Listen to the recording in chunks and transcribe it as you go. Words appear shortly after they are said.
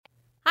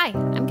Hi,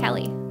 I'm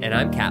Kelly. And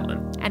I'm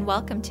Catlin. And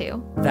welcome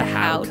to the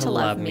How to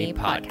Love Me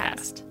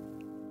podcast.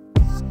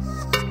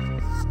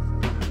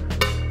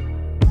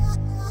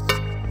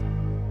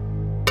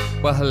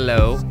 Well,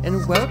 hello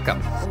and welcome.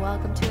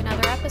 Welcome to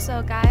another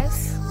episode,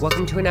 guys.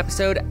 Welcome to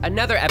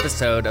another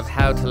episode of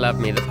How to Love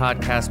Me, the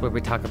podcast where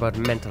we talk about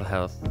mental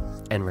health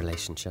and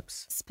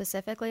relationships.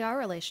 Specifically our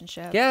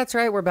relationship. Yeah, that's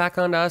right. We're back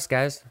on to us,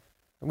 guys.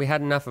 We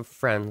had enough of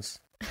friends.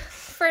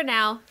 For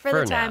now, for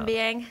the time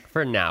being.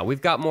 For now.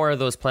 We've got more of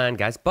those planned,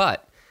 guys,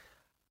 but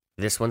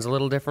this one's a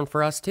little different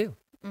for us, too.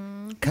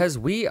 Because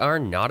we are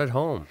not at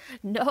home.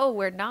 No,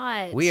 we're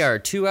not. We are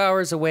 2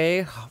 hours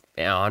away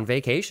on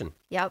vacation.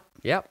 Yep.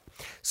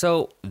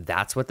 So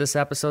that's what this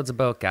episode's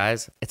about,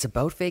 guys. It's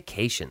about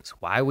vacations,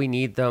 why we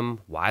need them,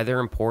 why they're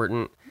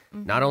important.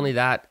 Not only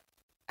that,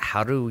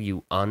 how do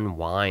you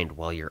unwind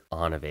while you're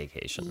on a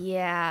vacation?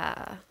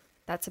 Yeah,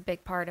 that's a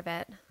big part of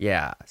it.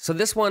 Yeah. So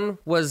this one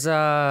was,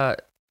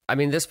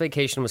 this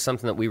vacation was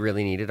something that we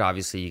really needed.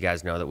 Obviously, you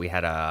guys know that we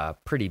had a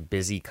pretty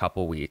busy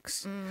couple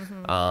weeks. We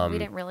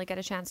didn't really get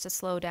a chance to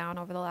slow down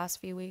over the last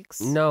few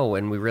weeks. No,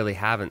 and we really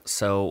haven't.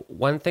 So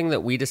one thing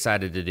that we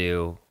decided to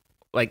do,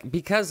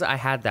 because I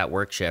had that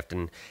work shift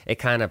and it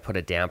kind of put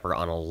a damper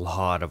on a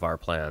lot of our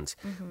plans.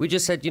 We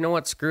just said, you know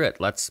what, screw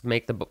it. Let's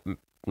make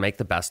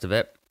the best of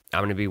it. I'm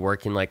going to be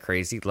working like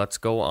crazy. Let's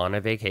go on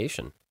a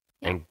vacation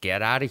and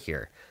get out of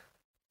here.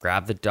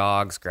 Grab the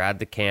dogs, grab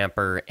the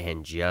camper,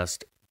 and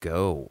just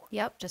go.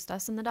 Yep, just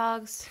us and the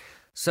dogs.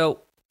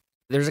 So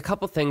there's a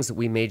couple things that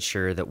we made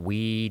sure that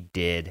we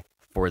did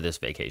for this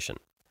vacation.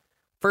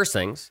 First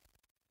things,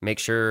 make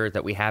sure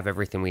that we have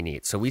everything we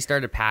need. So we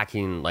started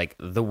packing like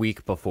the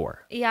week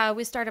before. Yeah,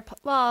 we started,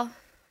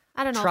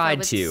 I don't know.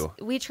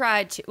 We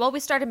tried to. Well, we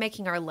started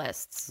making our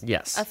lists.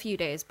 Yes. A few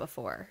days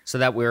before. So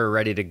that we were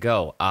ready to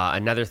go.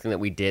 Another thing that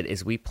we did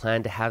is we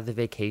planned to have the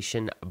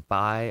vacation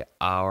by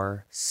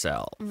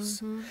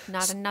ourselves.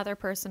 Not another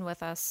person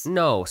with us.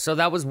 No. So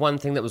that was one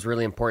thing that was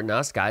really important to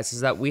us, guys, is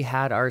that we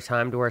had our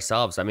time to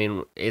ourselves. I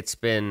mean, it's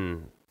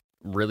been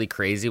really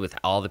crazy with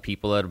all the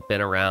people that have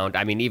been around.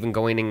 I mean, even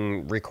going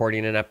and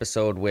recording an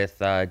episode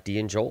with Dee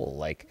and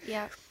Joel.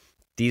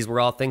 These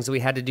were all things that we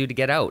had to do to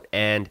get out.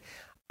 And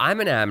I'm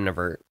an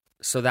ambivert,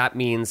 so that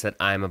means that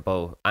I'm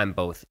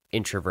both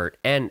introvert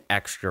and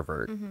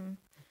extrovert.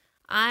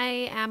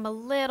 I am a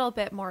little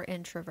bit more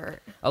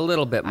introvert. A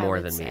little bit more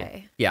than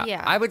me.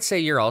 Yeah. I would say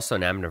you're also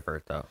an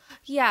ambivert, though.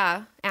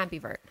 Yeah,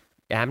 ambivert.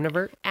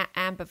 Ambivert?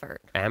 Ambivert.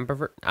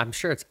 Ambivert? I'm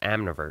sure it's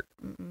ambivert.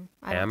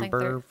 I don't think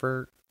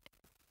ambivert?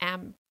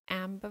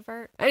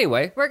 Ambivert?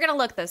 Anyway. We're going to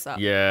look this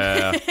up.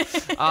 Yeah.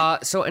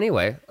 So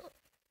anyway,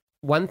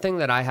 one thing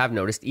that I have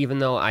noticed, even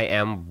though I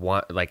am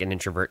an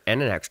introvert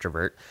and an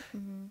extrovert,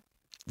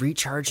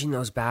 recharging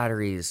those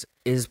batteries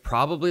is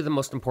probably the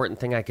most important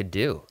thing I could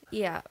do.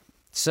 Yeah.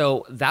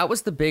 So that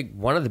was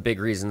one of the big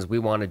reasons we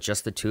wanted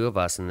just the two of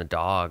us and the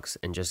dogs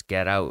and just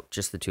get out,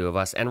 just the two of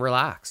us, and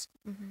relax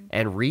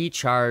and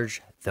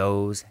recharge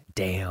those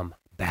damn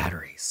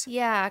batteries.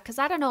 Yeah, because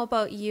I don't know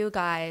about you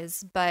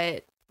guys,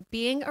 but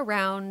being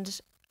around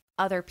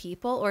other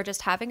people or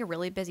just having a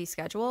really busy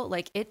schedule,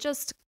 it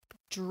just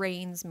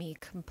drains me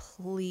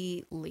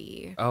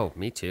completely. Oh,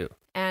 me too.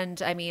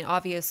 And I mean,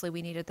 obviously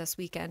we needed this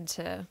weekend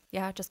to,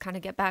 just kind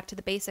of get back to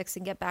the basics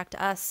and get back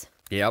to us.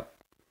 Yep.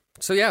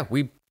 So yeah,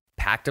 we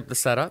packed up the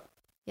setup.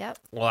 Yep.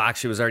 Well,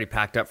 actually, it was already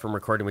packed up from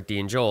recording with Dee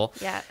and Joel.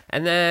 Yeah.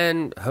 And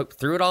then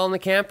threw it all in the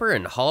camper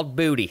and hauled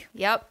booty.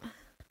 Yep.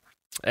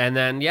 And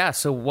then,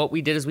 so what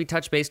we did is we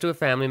touched base to a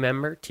family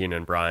member, Tina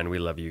and Brian. We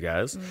love you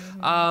guys.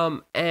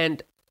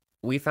 And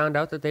we found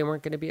out that they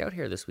weren't going to be out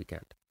here this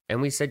weekend.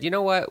 And we said, you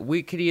know what?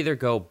 We could either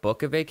go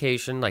book a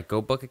vacation,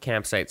 go book a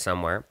campsite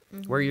somewhere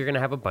where you're going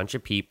to have a bunch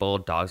of people.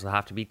 Dogs will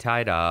have to be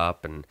tied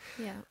up.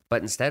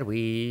 But instead,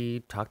 we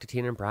talked to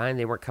Tina and Brian.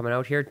 They weren't coming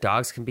out here.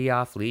 Dogs can be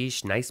off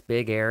leash. Nice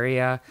big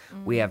area.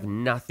 We have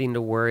nothing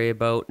to worry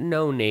about.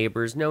 No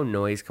neighbors. No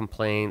noise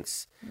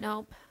complaints.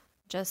 Nope.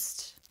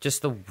 Just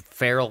the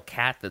feral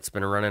cat that's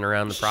been running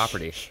around the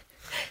property.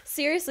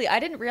 Seriously, I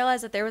didn't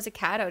realize that there was a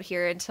cat out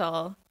here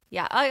until,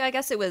 I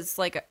guess it was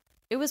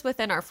it was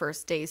within our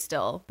first day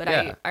still, but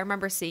I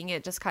remember seeing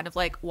it just kind of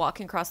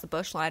walking across the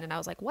bush line, and I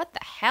was like, what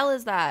the hell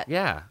is that?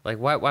 Yeah,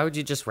 why would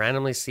you just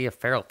randomly see a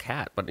feral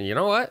cat? But you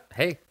know what?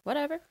 Hey.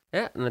 Whatever.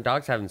 Yeah, and the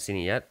dogs haven't seen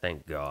it yet,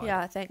 thank God.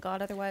 Yeah, thank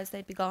God, otherwise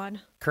they'd be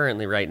gone.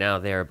 Currently, right now,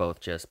 they are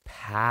both just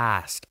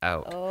passed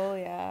out. Oh,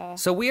 yeah.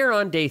 So we are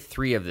on day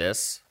 3 of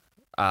this.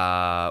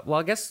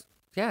 I guess,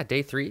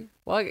 day 3.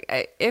 Well,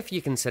 if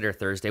you consider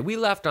Thursday. We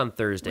left on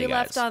Thursday, guys. We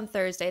left on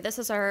Thursday. This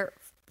is our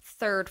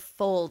third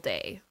full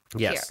day.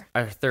 Yes, here.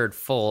 Our third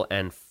full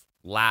and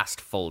last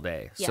full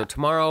day. Yeah. So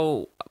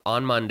tomorrow,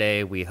 on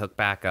Monday, we hook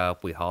back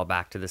up, we haul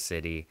back to the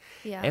city,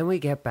 and we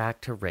get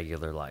back to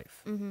regular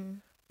life.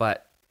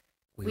 But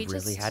we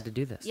really had to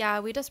do this.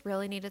 Yeah, we just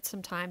really needed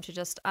some time to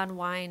just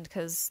unwind,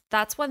 because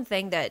that's one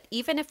thing that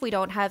even if we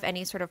don't have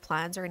any sort of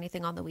plans or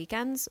anything on the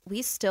weekends,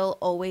 we still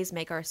always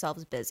make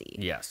ourselves busy.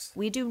 Yes.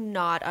 We do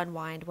not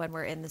unwind when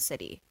we're in the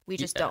city. We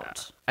just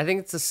don't. I think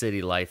it's the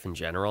city life in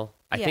general.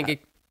 I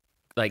think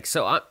like,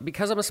 so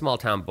because I'm a small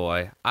town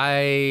boy,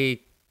 I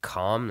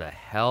calm the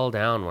hell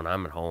down when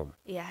I'm at home.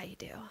 Yeah, you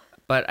do.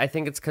 But I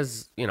think it's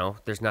because,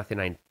 there's nothing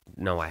I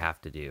know I have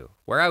to do.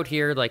 We're out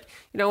here, like,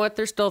 you know what?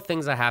 There's still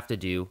things I have to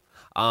do.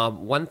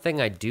 One thing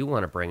I do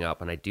want to bring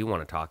up and I do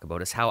want to talk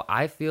about is how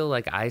I feel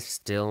like I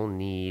still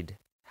need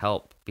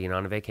help being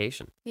on a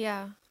vacation.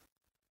 Yeah.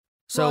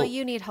 So, well,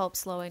 you need help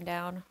slowing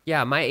down.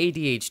 Yeah, my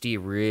ADHD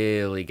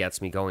really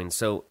gets me going.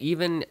 So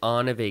even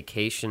on a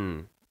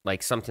vacation,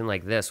 like something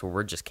like this where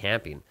we're just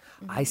camping,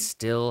 I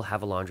still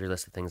have a laundry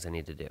list of things I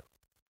need to do.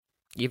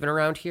 Even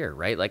around here,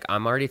 right? Like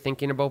I'm already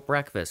thinking about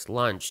breakfast,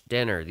 lunch,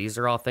 dinner. These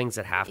are all things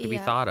that have to be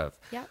thought of.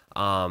 Yeah.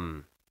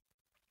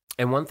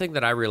 And one thing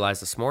that I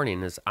realized this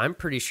morning is I'm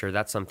pretty sure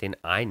that's something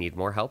I need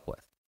more help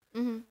with.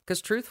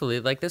 Because truthfully,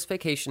 like this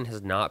vacation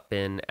has not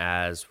been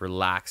as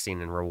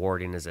relaxing and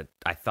rewarding as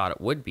I thought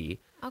it would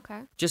be.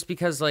 Okay. Just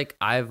because like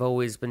I've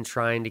always been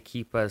trying to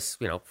keep us,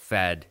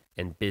 fed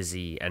and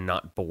busy and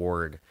not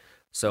bored.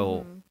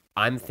 So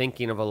I'm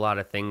thinking of a lot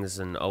of things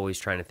and always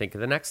trying to think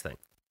of the next thing.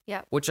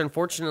 Yeah. Which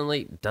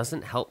unfortunately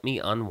doesn't help me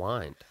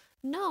unwind.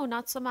 No,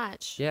 not so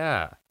much.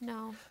 Yeah.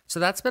 No. So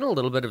that's been a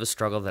little bit of a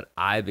struggle that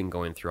I've been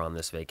going through on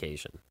this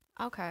vacation.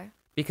 Okay.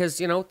 Because,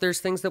 there's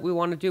things that we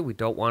want to do. We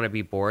don't want to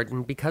be bored.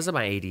 And because of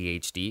my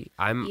ADHD,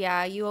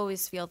 Yeah, you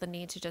always feel the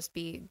need to just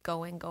be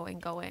going.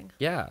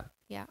 Yeah.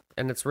 Yeah.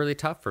 And it's really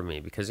tough for me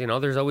because,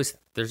 there's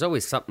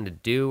always something to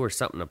do or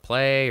something to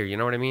play or you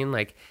know what I mean?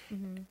 Like,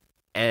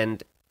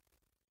 and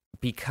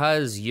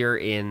because you're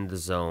in the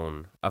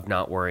zone of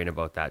not worrying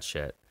about that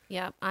shit.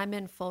 Yeah, I'm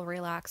in full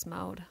relax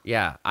mode.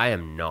 Yeah, I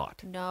am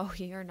not. No,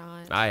 you're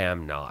not. I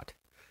am not.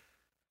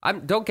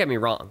 Don't get me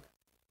wrong.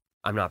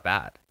 I'm not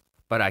bad,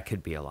 but I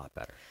could be a lot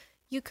better.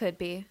 You could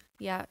be.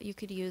 Yeah, you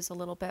could use a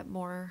little bit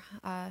more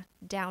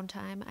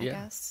downtime, I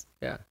guess.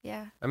 Yeah.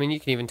 Yeah. I mean, you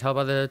can even tell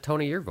by the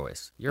tone of your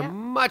voice. You're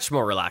much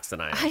more relaxed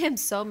than I am. I am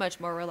so much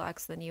more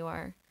relaxed than you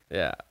are.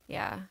 Yeah.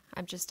 Yeah.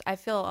 I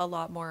feel a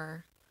lot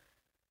more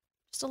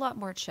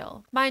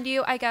chill. Mind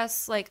you, I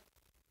guess, like,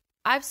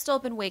 I've still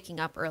been waking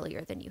up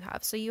earlier than you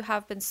have. So you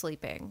have been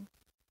sleeping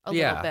a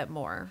little bit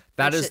more.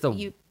 That is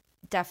you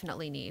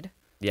definitely need.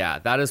 Yeah,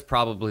 that is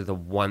probably the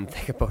one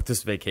thing about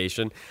this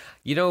vacation.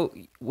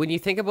 When you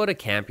think about a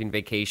camping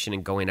vacation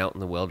and going out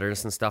in the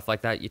wilderness and stuff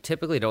like that, you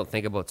typically don't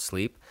think about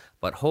sleep.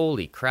 But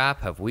holy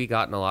crap, have we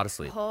gotten a lot of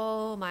sleep.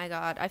 Oh my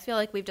God. I feel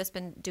like we've just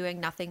been doing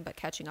nothing but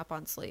catching up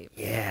on sleep.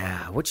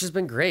 Yeah, which has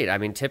been great. I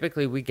mean,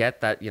 typically we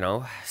get that,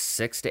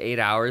 6 to 8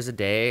 hours a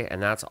day,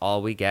 and that's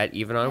all we get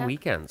even on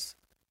weekends.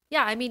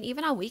 Yeah, I mean,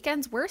 even on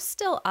weekends, we're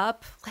still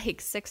up like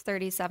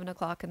 6:30, 7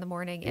 o'clock in the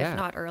morning, if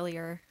not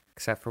earlier.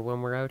 Except for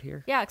when we're out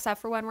here. Yeah,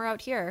 except for when we're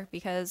out here,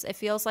 because it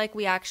feels like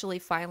we actually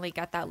finally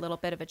get that little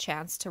bit of a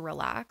chance to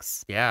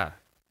relax. Yeah,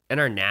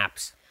 and our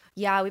naps.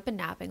 Yeah, we've been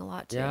napping a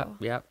lot too.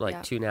 Yeah,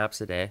 like 2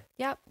 naps a day.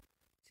 Yep.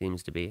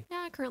 Seems to be.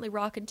 Yeah, currently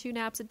rocking 2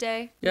 naps a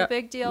day. Yeah, no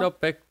big deal. No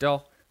big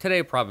deal.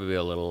 Today probably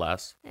a little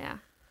less. Yeah.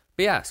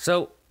 But yeah,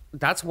 so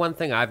that's one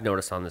thing I've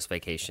noticed on this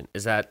vacation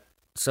is that,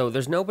 so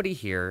there's nobody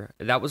here.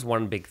 That was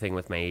one big thing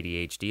with my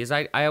ADHD is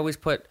I always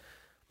put,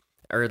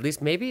 or at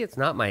least maybe it's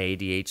not my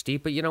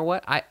ADHD, but you know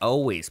what? I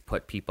always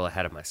put people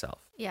ahead of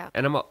myself. Yeah.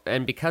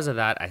 And because of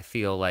that, I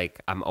feel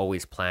like I'm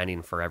always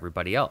planning for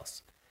everybody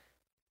else.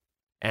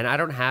 And I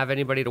don't have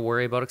anybody to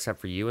worry about except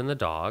for you and the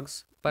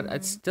dogs. But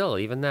it's still,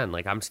 even then,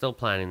 like I'm still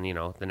planning,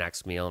 the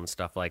next meal and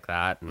stuff like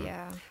that. And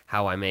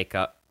how I make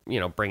up,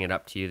 bring it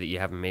up to you that you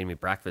haven't made me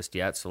breakfast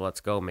yet. So let's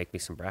go make me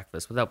some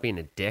breakfast without being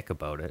a dick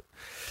about it.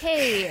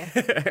 Hey,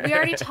 we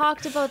already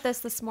talked about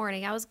this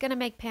morning. I was going to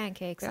make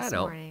pancakes this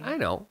morning. I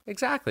know.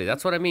 Exactly.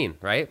 That's what I mean,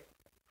 right?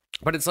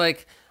 But it's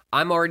like,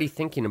 I'm already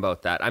thinking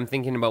about that. I'm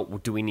thinking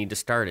about, do we need to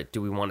start it?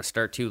 Do we want to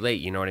start too late?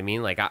 You know what I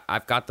mean? Like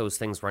I've got those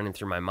things running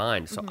through my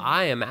mind. So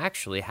I am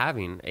actually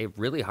having a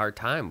really hard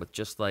time with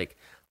just like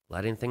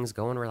letting things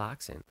go and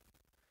relaxing.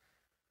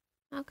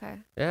 Okay.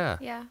 Yeah.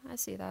 Yeah, I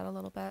see that a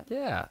little bit.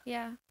 Yeah.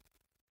 Yeah.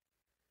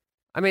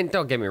 I mean,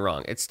 don't get me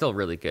wrong. It's still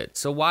really good.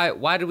 So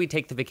why do we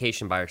take the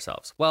vacation by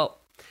ourselves? Well,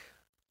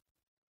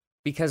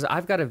 because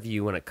I've got a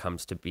view when it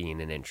comes to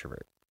being an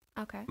introvert.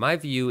 Okay. My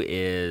view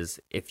is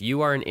if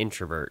you are an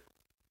introvert,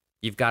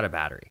 you've got a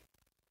battery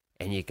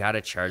and you got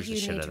to charge the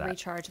shit out of that. You need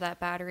to recharge that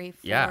battery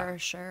for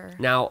sure.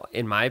 Now,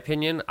 in my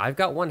opinion, I've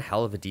got one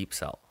hell of a deep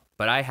cell,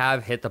 but I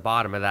have hit the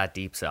bottom of that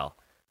deep cell.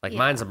 Like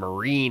mine's a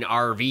marine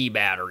RV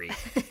battery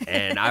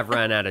and I've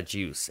run out of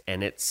juice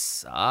and it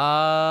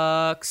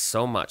sucks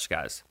so much,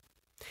 guys.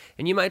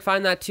 And you might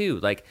find that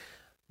too. Like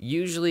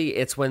usually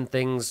it's when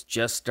things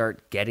just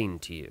start getting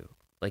to you.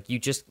 Like you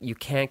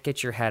can't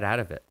get your head out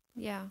of it.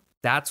 Yeah.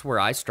 That's where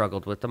I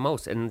struggled with the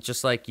most. And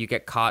just like you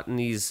get caught in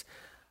these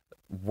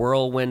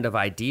whirlwind of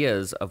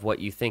ideas of what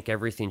you think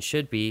everything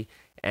should be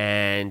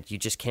and you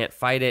just can't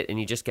fight it and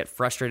you just get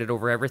frustrated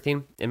over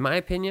everything. In my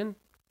opinion,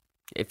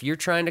 if you're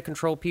trying to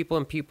control people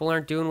and people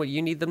aren't doing what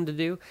you need them to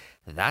do,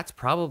 that's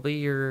probably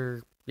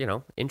your,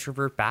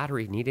 introvert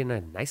battery needing a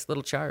nice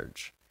little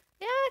charge.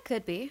 Yeah, it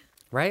could be.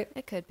 Right?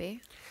 It could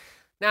be.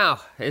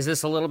 Now, is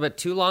this a little bit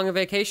too long a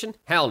vacation?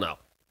 Hell no.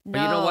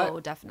 But you know No,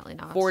 what? definitely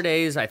not. 4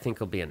 days, I think,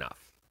 will be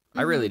enough.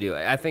 I really do.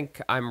 I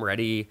think I'm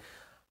ready.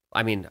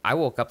 I mean, I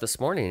woke up this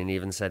morning and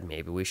even said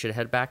maybe we should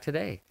head back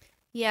today.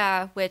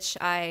 Yeah, which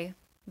I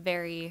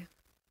tried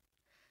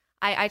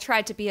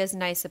to be as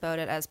nice about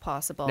it as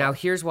possible. Now,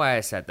 here's why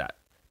I said that.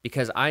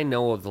 Because I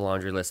know of the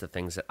laundry list of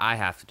things that I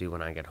have to do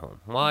when I get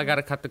home. Well, I got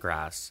to cut the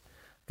grass.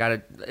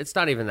 It's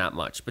not even that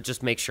much, but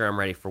just make sure I'm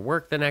ready for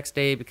work the next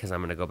day because I'm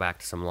going to go back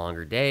to some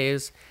longer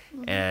days.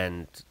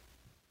 And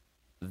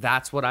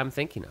that's what I'm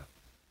thinking of.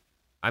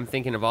 I'm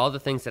thinking of all the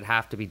things that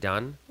have to be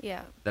done.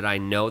 Yeah. That I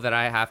know that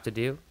I have to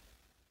do.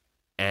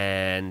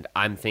 And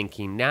I'm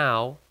thinking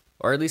now,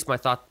 or at least my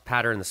thought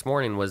pattern this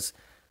morning was,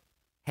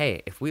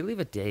 hey, if we leave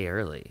a day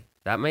early,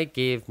 that might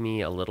give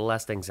me a little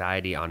less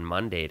anxiety on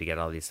Monday to get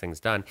all these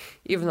things done,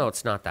 even though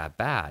it's not that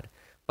bad.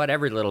 But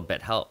every little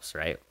bit helps,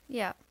 right?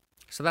 Yeah.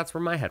 So that's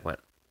where my head went.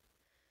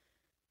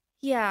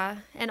 Yeah,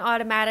 and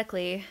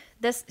automatically,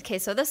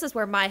 so this is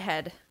where my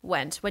head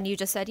went when you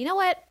just said, you know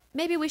what,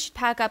 maybe we should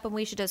pack up and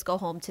we should just go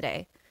home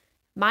today.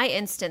 My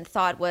instant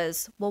thought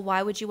was, well,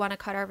 why would you want to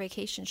cut our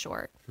vacation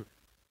short?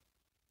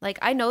 Like,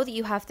 I know that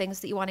you have things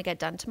that you want to get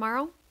done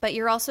tomorrow, but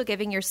you're also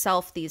giving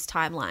yourself these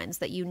timelines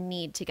that you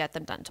need to get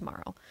them done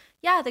tomorrow.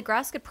 Yeah, the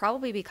grass could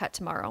probably be cut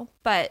tomorrow,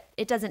 but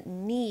it doesn't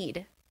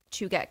need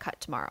to get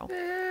cut tomorrow.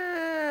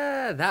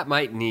 That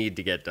might need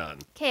to get done.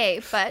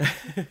 Okay, but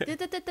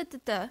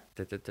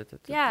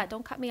yeah,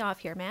 don't cut me off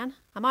here, man.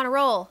 I'm on a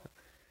roll.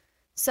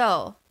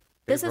 So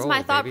this is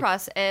my thought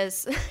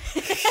process.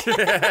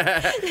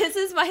 This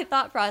is my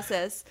thought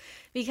process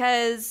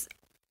because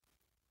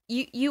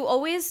you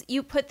always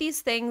put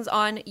these things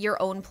on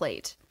your own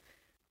plate,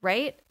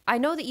 right? I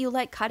know that you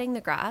like cutting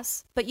the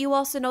grass, but you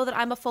also know that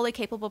I'm a fully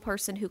capable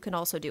person who can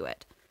also do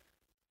it.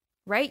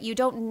 Right? You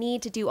don't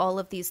need to do all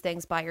of these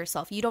things by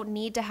yourself. You don't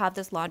need to have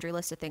this laundry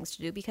list of things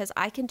to do because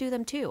I can do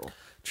them too.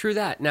 True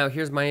that. Now,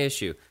 here's my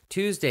issue.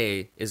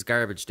 Tuesday is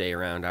garbage day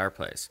around our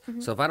place.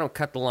 So if I don't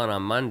cut the lawn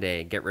on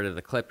Monday, get rid of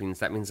the clippings,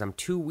 that means I'm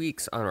 2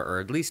 weeks on, or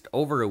at least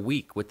over a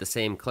week with the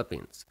same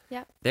clippings.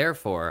 Yep.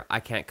 Therefore, I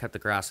can't cut the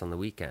grass on the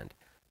weekend.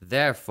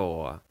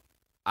 Therefore,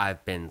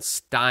 I've been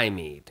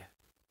stymied.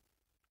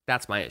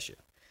 That's my issue.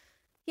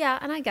 Yeah,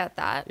 and I get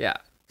that. Yeah.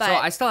 But, so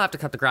I still have to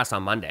cut the grass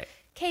on Monday.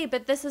 Okay,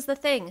 but this is the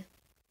thing.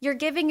 You're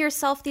giving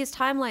yourself these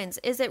timelines.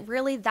 Is it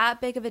really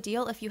that big of a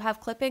deal if you have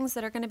clippings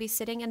that are going to be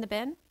sitting in the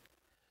bin?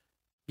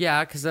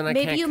 Yeah, because then I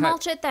can't Maybe you cut.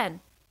 mulch it then,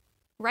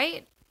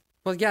 right?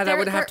 Well, yeah, that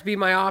would have to be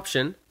my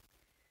option.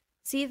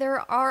 See,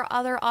 there are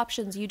other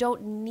options. You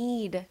don't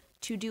need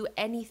to do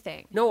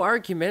anything. No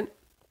argument,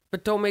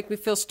 but don't make me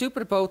feel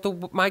stupid about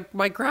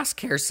my grass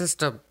care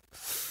system.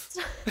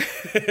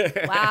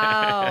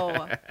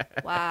 Wow.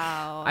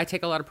 I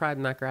take a lot of pride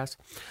in that grass.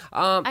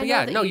 But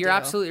yeah, no, you're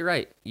absolutely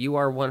right. You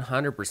are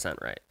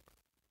 100% right.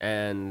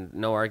 And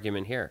no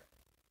argument here.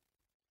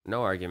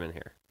 No.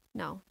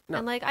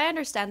 And like, I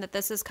understand that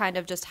this is kind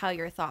of just how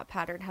your thought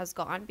pattern has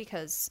gone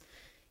because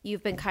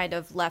you've been kind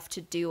of left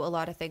to do a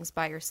lot of things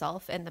by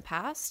yourself in the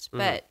past.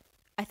 But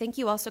I think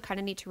you also kind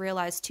of need to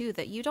realize too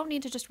that you don't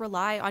need to just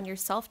rely on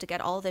yourself to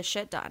get all this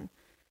shit done.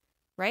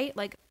 Right?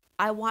 Like,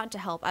 I want to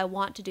help. I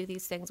want to do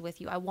these things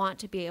with you. I want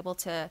to be able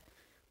to,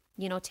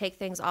 take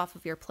things off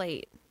of your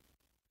plate.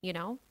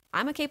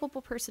 I'm a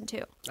capable person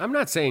too. I'm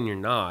not saying you're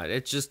not.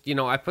 It's just,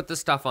 I put the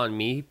stuff on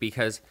me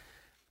because,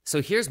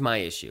 so here's my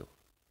issue.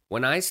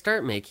 When I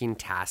start making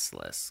task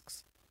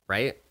lists,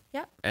 right?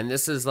 Yeah. And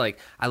this is like,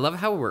 I love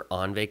how we're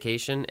on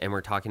vacation and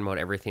we're talking about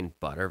everything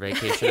but our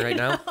vacation right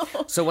now.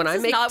 So when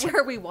this is not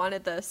where we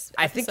wanted this.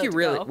 I think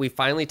we've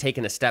finally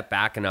taken a step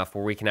back enough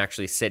where we can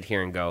actually sit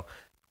here and go,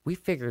 we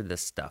figured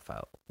this stuff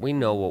out. We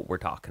know what we're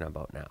talking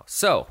about now.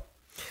 So,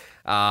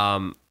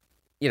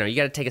 you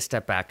got to take a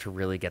step back to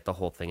really get the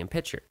whole thing in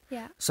picture.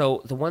 Yeah.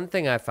 So the one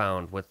thing I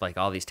found with like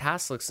all these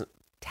task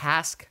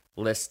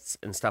lists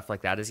and stuff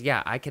like that is,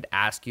 yeah, I could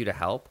ask you to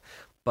help,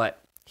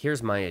 but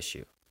here's my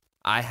issue.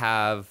 I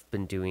have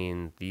been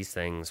doing these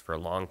things for a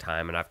long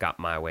time and I've got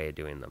my way of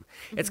doing them.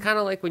 It's kind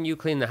of like when you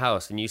clean the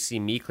house and you see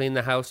me clean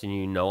the house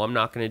and I'm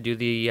not going to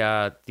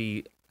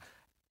do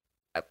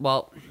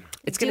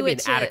it's going to be an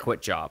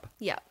adequate job.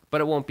 Yeah.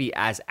 But it won't be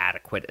as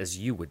adequate as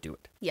you would do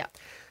it. Yeah.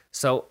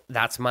 So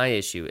that's my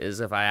issue is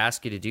if I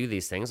ask you to do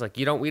these things, like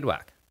you don't weed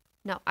whack.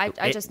 No,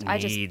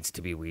 it needs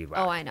to be weed whack.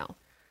 Oh, I know.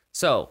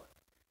 So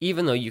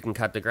even though you can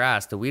cut the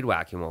grass, the weed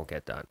whacking won't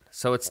get done.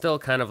 So it's still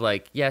kind of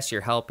like, yes,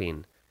 you're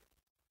helping,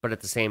 but at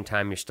the same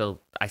time,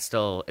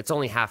 it's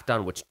only half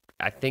done, which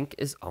I think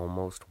is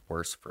almost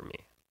worse for me.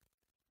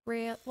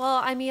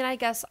 Well, I mean, I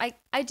guess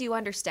I do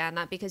understand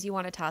that because you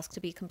want a task to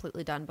be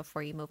completely done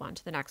before you move on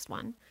to the next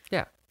one.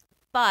 Yeah.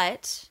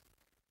 But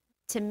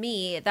to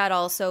me, that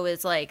also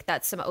is like,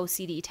 that's some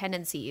OCD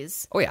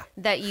tendencies. Oh, yeah.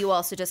 That you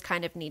also just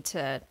kind of need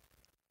to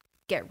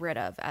get rid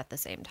of at the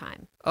same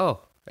time.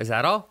 Oh, is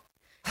that all?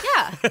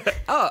 Yeah.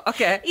 Oh,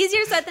 okay.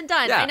 Easier said than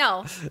done. Yeah.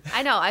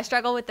 I know. I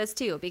struggle with this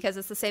too because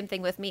it's the same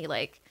thing with me.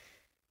 Like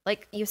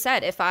you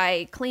said, if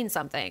I clean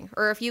something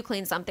or if you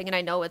clean something and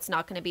I know it's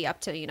not going to be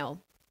up to,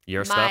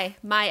 your stuff.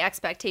 My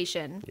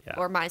expectation Yeah.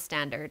 or my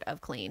standard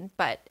of clean,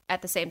 but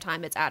at the same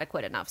time, it's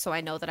adequate enough. So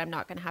I know that I'm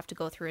not going to have to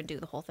go through and do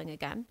the whole thing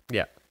again.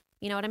 Yeah,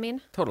 You know what I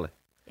mean? totally.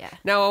 Yeah.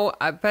 Now,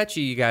 I bet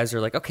you guys are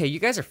like, okay, you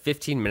guys are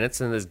 15 minutes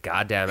into this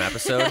goddamn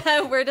episode.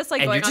 We're just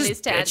like and going you're on just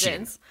these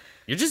tangents.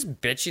 You're just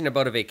bitching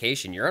about a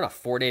vacation. You're on a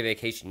 4-day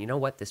vacation. You know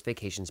what? This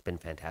vacation's been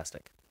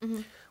fantastic.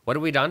 Mm-hmm. What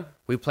have we done?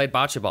 We played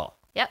bocce ball.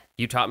 Yep.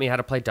 You taught me how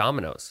to play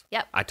dominoes.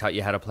 Yep. I taught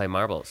you how to play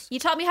marbles. You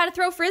taught me how to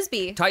throw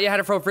frisbee. Taught you how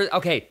to throw frisbee.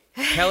 Okay,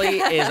 Kelly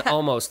is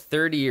almost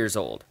 30 years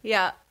old.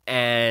 Yeah.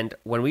 And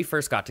when we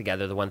first got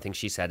together, the one thing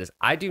she said is,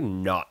 I do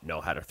not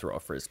know how to throw a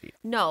frisbee.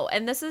 No,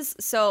 and this is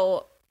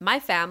so my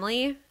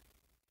family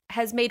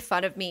has made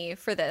fun of me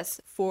for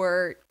this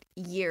for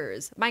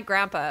years. My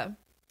grandpa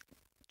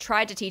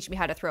tried to teach me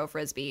how to throw a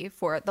frisbee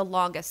for the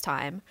longest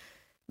time.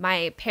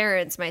 My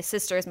parents, my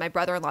sisters, my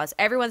brother-in-laws,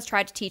 everyone's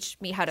tried to teach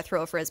me how to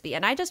throw a frisbee,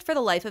 and I just for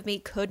the life of me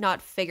could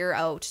not figure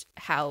out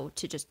how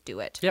to just do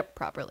it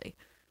properly.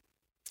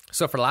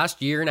 So for the last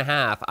year and a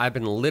half, I've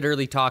been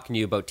literally talking to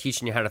you about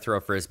teaching you how to throw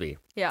a frisbee.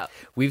 Yeah.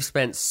 We've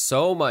spent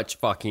so much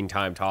fucking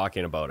time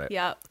talking about it.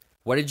 Yeah.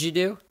 What did you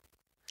do?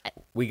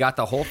 We got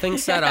the whole thing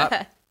set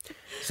up.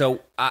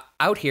 So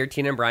out here,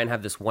 Tina and Brian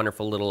have this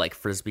wonderful little like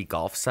frisbee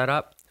golf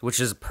setup, which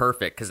is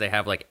perfect because they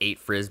have like 8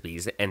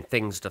 frisbees and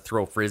things to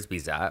throw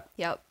frisbees at.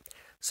 Yep.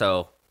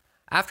 So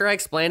after I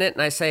explain it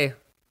and I say,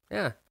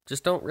 yeah,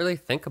 just don't really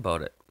think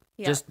about it.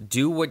 Yeah. Just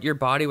do what your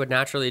body would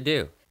naturally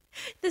do.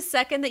 The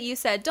second that you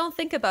said, don't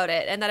think about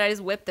it, and then I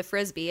just whipped the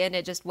frisbee and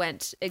it just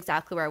went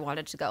exactly where I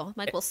wanted to go. I'm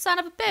like, well, son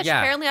of a bitch. Yeah.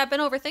 Apparently I've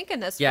been overthinking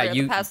this for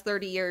the past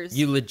 30 years.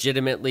 You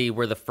legitimately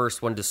were the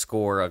first one to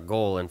score a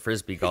goal in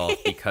frisbee golf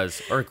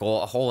because, or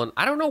a hole in,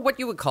 I don't know what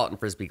you would call it in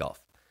frisbee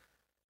golf.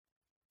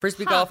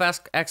 Frisbee golf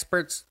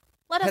experts,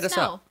 Let hit us us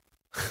know. up.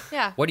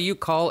 Yeah. What do you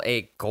call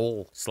a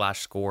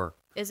goal/score?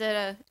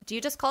 Do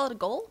you just call it a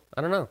goal?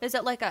 I don't know. Is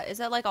it like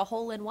a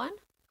hole in one?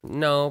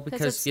 No, it's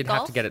because you'd have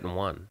golf? to get it in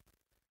one.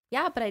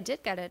 Yeah, but I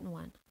did get it in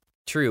one.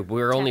 True. We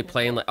were only Technically.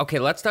 playing like, okay,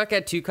 let's not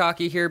get too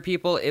cocky here,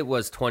 people. It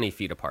was 20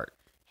 feet apart.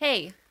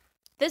 Hey,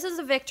 this is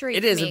a victory.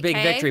 It for is me, a big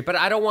okay? victory, but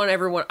I don't want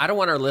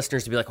our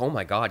listeners to be like, oh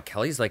my God,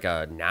 Kelly's like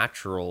a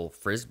natural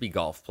frisbee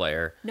golf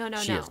player. No,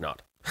 She no. is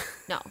not.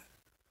 No.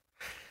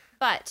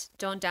 But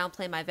don't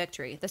downplay my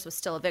victory. This was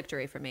still a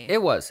victory for me.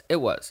 It was.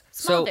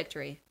 Small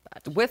victory.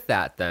 But With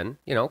that, then,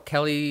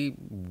 Kelly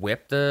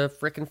whipped the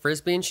frickin'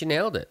 frisbee and she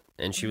nailed it.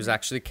 And she was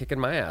actually kicking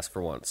my ass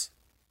for once.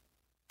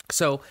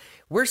 So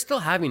we're still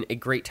having a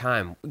great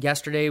time.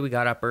 Yesterday, we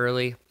got up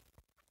early.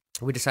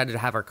 We decided to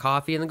have our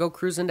coffee and then go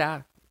cruise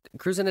into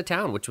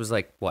town, which was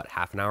like, what,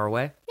 half an hour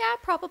away? yeah,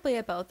 probably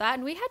about that.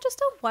 And we had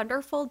just a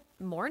wonderful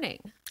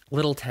morning.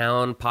 Little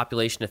town,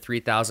 population of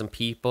 3,000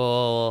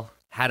 people.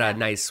 Had a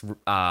nice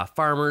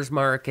farmer's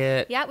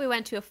market. Yeah, we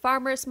went to a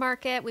farmer's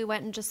market. We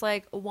went and just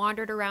like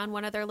wandered around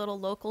one of their little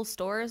local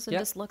stores and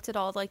just looked at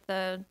all like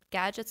the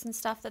gadgets and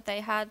stuff that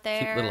they had there.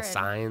 Cute little and,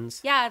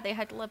 signs. Yeah, they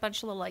had a bunch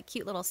of little like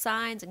cute little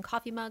signs and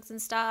coffee mugs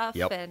and stuff.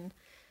 Yep. And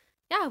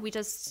yeah,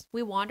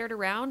 we wandered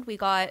around. We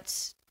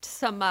got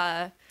some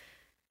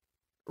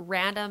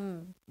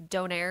random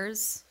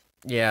donaires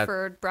Yeah,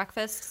 for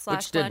breakfast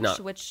 / did lunch, not-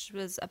 which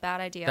was a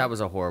bad idea. that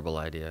was a horrible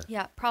idea.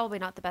 Yeah, probably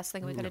not the best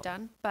thing we could have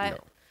done, but no.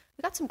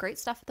 we got some great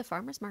stuff at the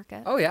farmer's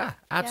market. Oh, yeah,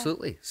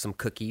 absolutely. Some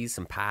cookies,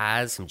 some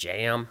pies, some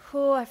jam.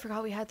 Oh, I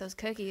forgot we had those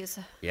cookies.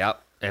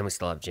 Yep, and we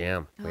still have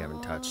jam we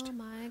haven't touched. Oh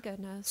my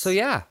goodness. So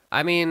yeah,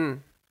 I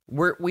mean,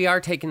 we are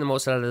taking the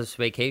most out of this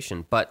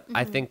vacation, but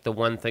I think the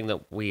one thing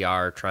that we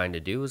are trying to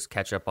do is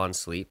catch up on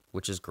sleep,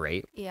 which is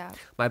great. Yeah.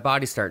 My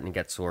body's starting to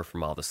get sore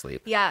from all the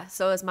sleep. Yeah,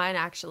 so is mine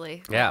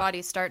actually. Yeah. My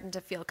body's starting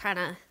to feel kind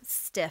of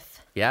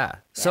stiff. Yeah.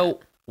 So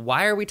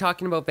why are we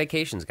talking about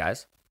vacations,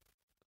 guys?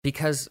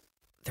 Because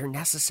they're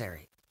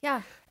necessary.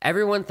 Yeah.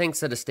 Everyone thinks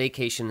that a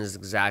staycation is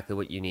exactly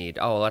what you need.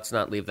 Oh, let's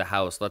not leave the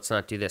house. Let's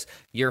not do this.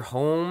 Your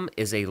home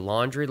is a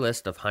laundry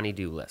list of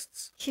honey-do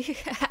lists.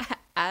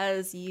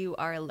 As you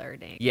are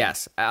learning.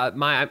 Yes.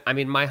 My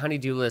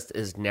honey-do list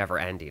is never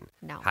ending.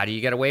 No. How do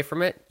you get away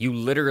from it? You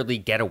literally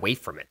get away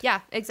from it.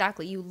 Yeah,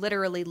 exactly. You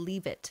literally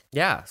leave it.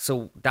 Yeah.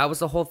 So that was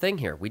the whole thing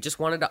here. We just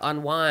wanted to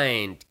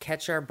unwind,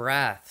 catch our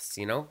breaths,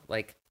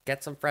 like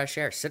get some fresh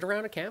air, sit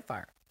around a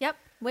campfire. Yep.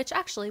 Which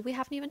actually, we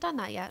haven't even done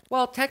that yet.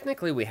 Well,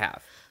 technically we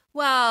have.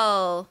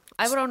 Well,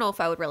 I don't know if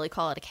I would really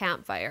call it a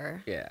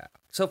campfire. Yeah.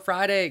 So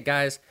Friday,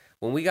 guys,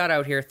 when we got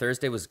out here,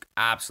 Thursday was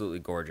absolutely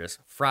gorgeous.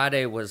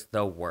 Friday was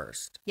the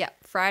worst. Yeah.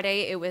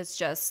 Friday, it was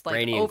just like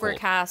Rainy and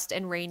overcast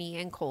and rainy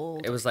and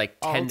cold. It was like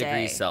all 10 day.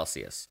 degrees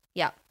Celsius,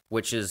 Yeah.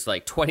 which is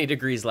like 20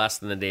 degrees less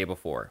than the day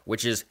before,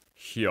 which is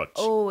huge.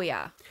 Oh,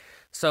 yeah.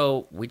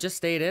 So we just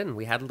stayed in.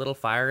 We had a little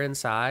fire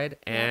inside,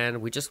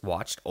 and we just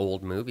watched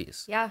old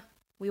movies. Yeah.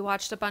 We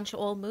watched a bunch of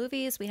old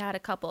movies. We had a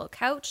couple of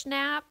couch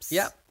naps.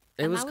 Yep.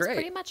 It was that great. was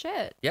pretty much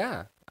it.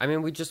 Yeah. I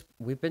mean,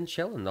 we've been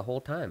chilling the whole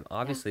time.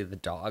 Obviously, the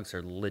dogs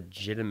are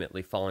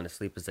legitimately falling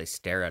asleep as they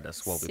stare at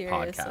us while we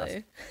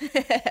podcast.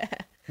 Seriously.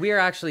 We are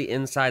actually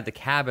inside the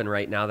cabin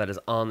right now that is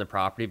on the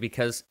property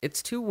because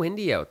it's too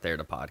windy out there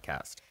to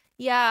podcast.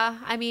 Yeah,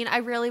 I mean, I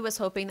really was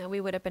hoping that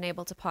we would have been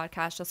able to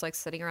podcast just like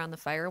sitting around the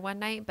fire one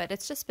night, but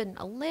it's just been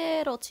a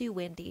little too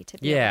windy to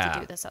be able to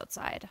do this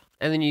outside.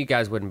 And then you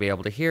guys wouldn't be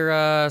able to hear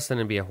us, and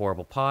it'd be a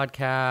horrible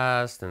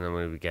podcast, and then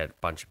we would get a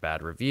bunch of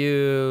bad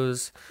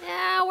reviews.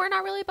 Yeah, we're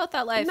not really about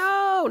that life.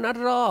 No, not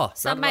at all.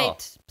 Some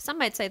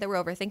might say that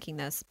we're overthinking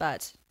this,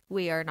 but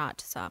we are not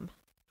some.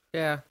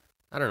 Yeah,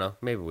 I don't know.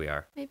 Maybe we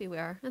are. Maybe we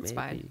are. It's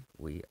fine. Maybe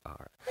we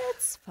are.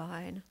 It's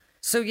fine.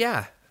 So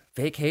yeah,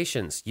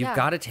 vacations. You've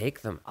got to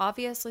take them.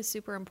 Obviously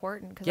super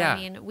important because, I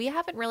mean, we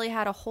haven't really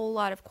had a whole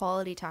lot of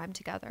quality time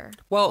together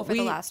over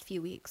the last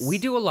few weeks. We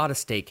do a lot of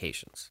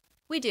staycations.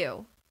 We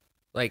do.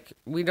 Like,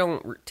 we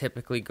don't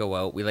typically go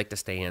out. We like to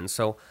stay in.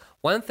 So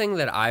one thing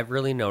that I've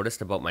really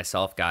noticed about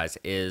myself, guys,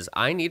 is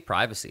I need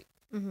privacy.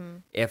 Mm-hmm.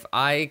 If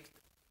I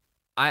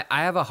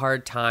have a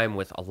hard time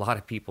with a lot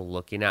of people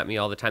looking at me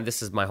all the time.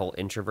 This is my whole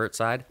introvert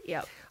side.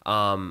 Yep.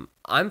 I'm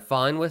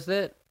fine with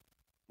it.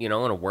 You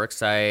know, on a work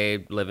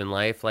site, living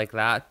life like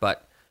that,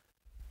 but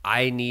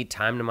I need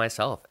time to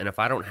myself. And if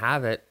I don't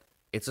have it,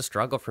 it's a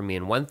struggle for me.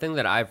 And one thing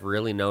that I've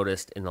really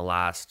noticed in the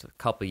last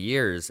couple of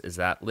years is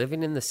that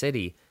living in the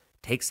city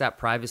takes that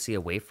privacy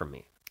away from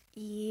me.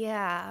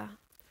 Yeah.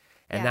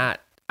 And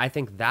that, I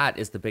think that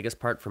is the biggest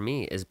part for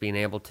me, is being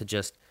able to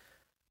just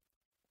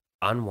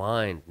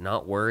unwind,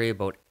 not worry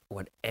about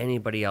what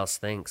anybody else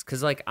thinks.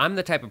 Because, like, I'm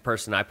the type of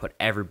person, I put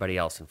everybody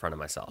else in front of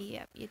myself.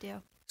 Yep, you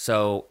do.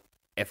 So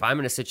if I'm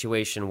in a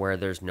situation where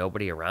there's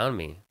nobody around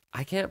me,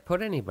 I can't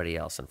put anybody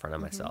else in front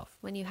of myself.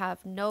 When you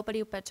have no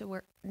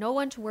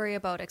one to worry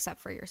about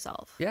except for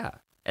yourself. Yeah.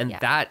 And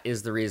that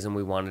is the reason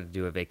we wanted to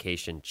do a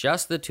vacation.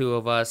 Just the two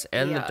of us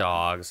and the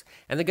dogs.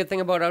 And the good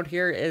thing about out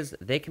here is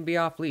they can be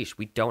off leash.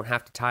 We don't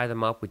have to tie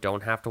them up. We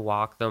don't have to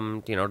walk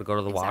them, you know, to go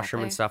to the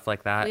washroom and stuff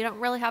like that. We don't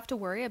really have to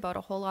worry about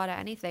a whole lot of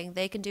anything.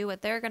 They can do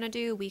what they're going to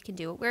do. We can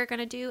do what we're going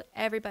to do.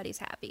 Everybody's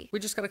happy. We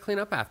just got to clean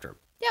up after them.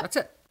 Yep. That's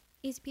it.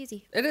 Easy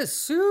peasy. It is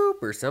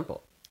super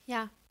simple.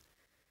 Yeah.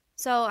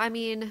 So, I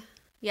mean,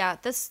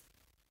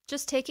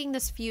 just taking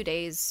this few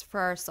days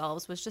for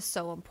ourselves was just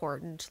so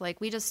important.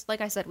 Like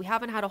I said, we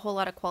haven't had a whole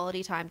lot of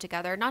quality time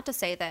together. Not to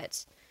say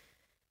that,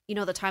 you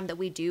know, the time that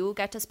we do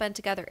get to spend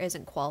together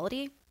isn't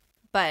quality,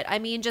 but I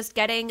mean, just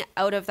getting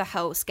out of the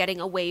house,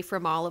 getting away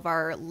from all of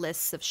our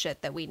lists of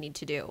shit that we need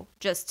to do,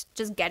 just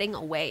getting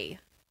away.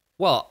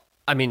 Well,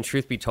 I mean,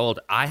 truth be told,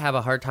 I have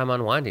a hard time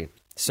unwinding.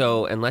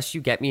 So unless you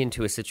get me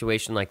into a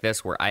situation like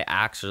this where I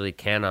actually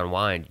can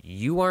unwind,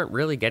 you aren't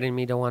really getting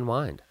me to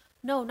unwind.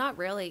 No, not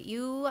really.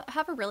 You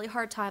have a really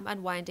hard time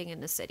unwinding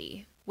in the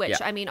city,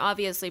 which, I mean,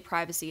 obviously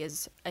privacy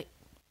is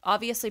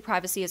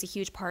a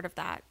huge part of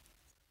that.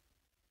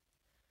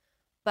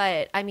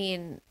 But I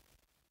mean,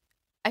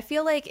 I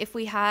feel like if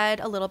we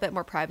had a little bit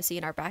more privacy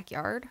in our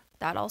backyard,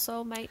 that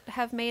also might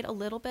have made a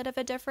little bit of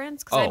a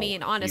difference. Because I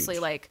mean, honestly,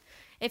 huge. Like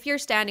if you're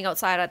standing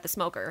outside at the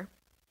smoker,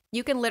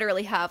 you can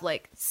literally have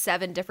like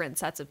 7 different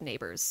sets of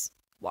neighbors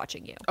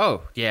watching you.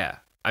 Oh, yeah.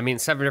 I mean,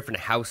 7 different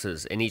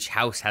houses, and each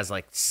house has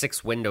like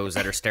 6 windows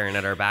that are staring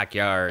at our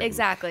backyard.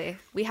 Exactly.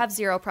 We have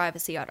zero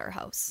privacy at our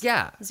house.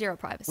 Yeah. Zero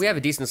privacy. We have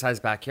a decent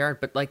sized backyard,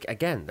 but like,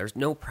 again, there's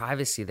no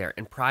privacy there.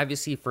 And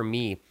privacy for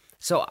me,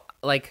 so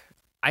like,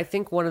 I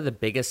think one of the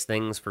biggest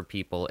things for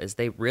people is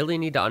they really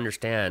need to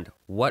understand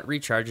what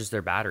recharges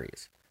their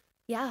batteries.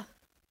 Yeah.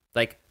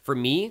 Like for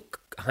me,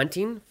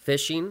 hunting,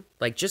 fishing,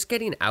 like just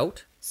getting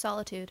out.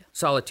 Solitude.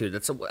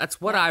 That's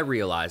what I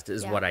realized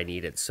is what I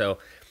needed. So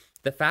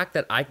the fact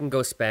that I can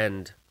go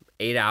spend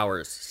 8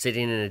 hours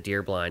sitting in a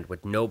deer blind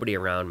with nobody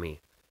around me,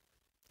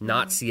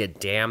 not see a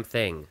damn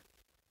thing,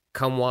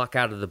 come walk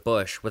out of the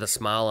bush with a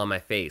smile on my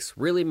face,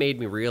 really made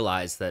me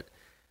realize that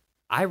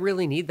I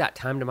really need that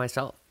time to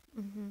myself.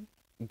 Mm-hmm.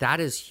 That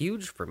is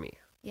huge for me.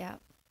 Yeah.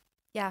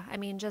 Yeah. I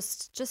mean,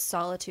 just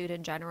solitude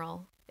in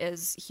general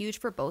is huge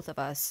for both of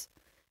us.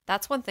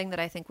 That's one thing that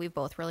I think we've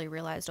both really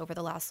realized over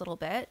the last little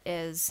bit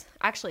is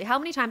actually, how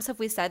many times have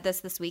we said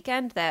this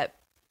weekend that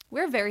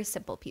we're very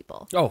simple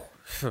people. Oh.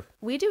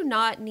 We do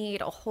not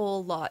need a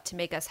whole lot to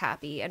make us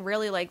happy. And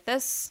really, like,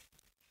 this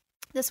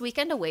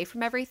weekend away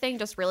from everything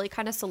just really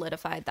kind of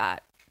solidified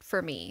that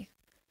for me.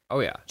 Oh,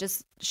 yeah.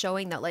 Just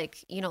showing that,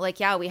 like, you know, like,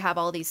 yeah, we have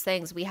all these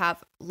things. We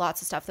have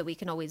lots of stuff that we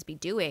can always be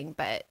doing.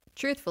 But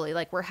truthfully,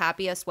 like, we're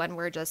happiest when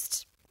we're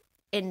just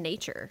in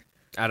nature.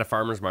 At a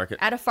farmer's market.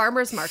 At a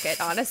farmer's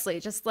market, honestly.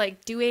 Just,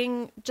 like,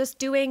 doing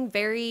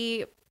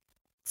very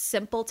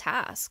simple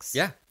tasks.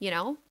 Yeah. You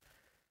know?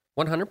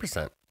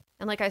 100%.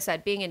 And like I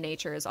said, being in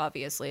nature is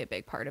obviously a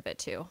big part of it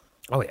too.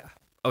 Oh, yeah.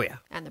 Oh, yeah.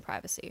 And the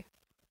privacy.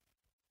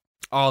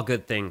 All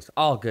good things.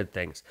 All good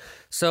things.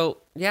 So,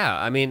 yeah,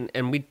 I mean,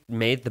 and we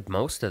made the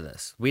most of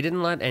this. We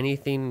didn't let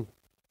anything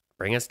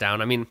bring us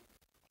down. I mean,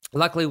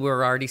 luckily we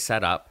were already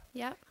set up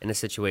in a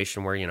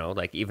situation where, you know,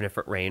 like even if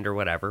it rained or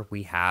whatever,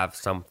 we have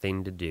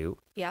something to do.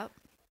 Yep.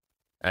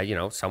 You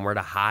know, somewhere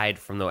to hide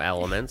from the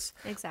elements.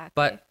 Exactly.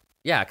 But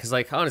Yeah, because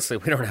like honestly,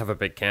 we don't have a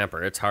big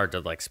camper. It's hard to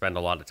like spend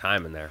a lot of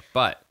time in there.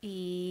 But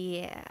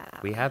Yeah.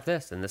 we have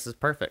this, and this is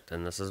perfect,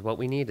 and this is what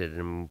we needed,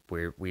 and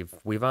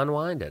we've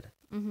unwinded.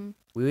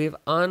 We've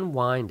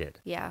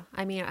unwinded. Yeah.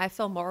 I mean, I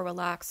feel more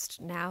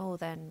relaxed now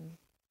than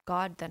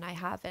I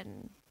have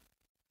in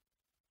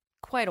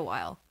quite a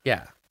while.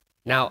 Yeah.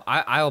 Now,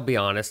 I'll be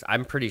honest.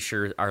 I'm pretty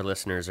sure our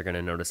listeners are going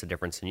to notice a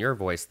difference in your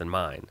voice than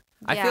mine.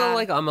 I feel Yeah.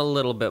 like I'm a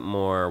little bit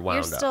more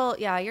wound You're up. still,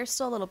 yeah, you're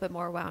still a little bit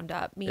more wound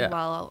up.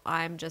 Meanwhile,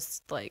 I'm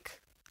just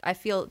like, I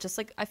feel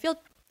like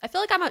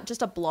I'm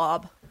just a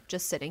blob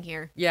just sitting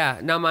here. Yeah.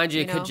 Now, mind you,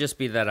 You it could know? just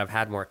be that I've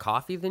had more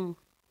coffee than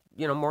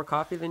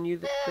you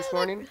this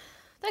morning.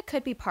 That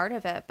could be part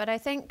of it, but I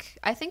think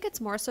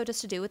it's more so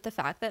just to do with the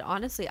fact that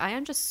honestly, I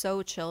am just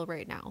so chill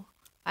right now.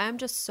 I am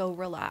just so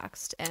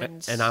relaxed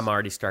and I'm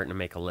already starting to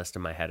make a list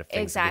in my head of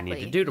things exactly. that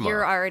we need to do tomorrow.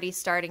 You're already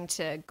starting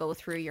to go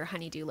through your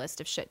honeydew list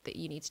of shit that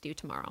you need to do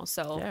tomorrow.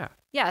 So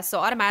Yeah. so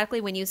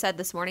automatically when you said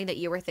this morning that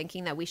you were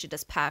thinking that we should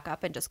just pack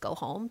up and just go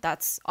home,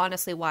 that's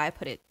honestly why I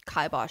put it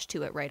kibosh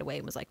to it right away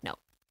and was like, no,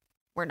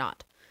 we're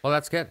not. Well,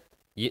 that's good.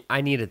 I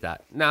needed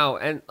that. Now,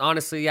 and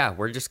honestly, yeah,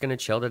 we're just going to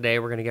chill today.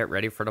 We're going to get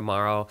ready for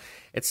tomorrow.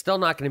 It's still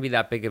not going to be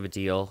that big of a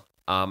deal.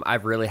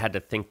 I've really had to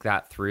think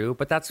that through,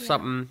 but that's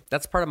something,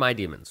 that's part of my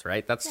demons,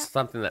 right? That's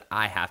something that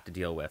I have to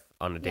deal with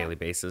on a daily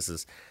basis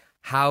is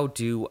how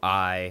do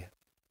I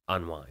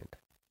unwind?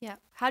 Yeah.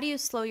 How do you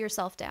slow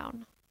yourself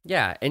down?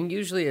 Yeah. And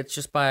usually it's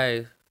just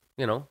by,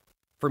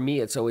 for me,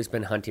 it's always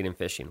been hunting and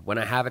fishing. When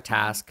I have a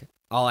task,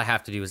 all I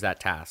have to do is that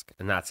task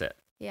and that's it.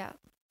 Yeah.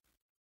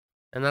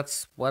 And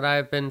that's what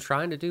I've been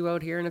trying to do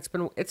out here. And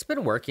it's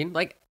been working.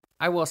 Like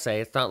I will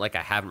say, it's not like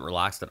I haven't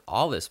relaxed at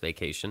all this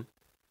vacation.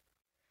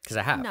 Because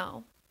I have.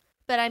 No.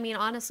 But I mean,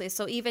 honestly,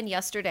 so even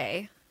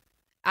yesterday,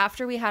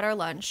 after we had our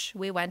lunch,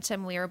 we went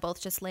and we were both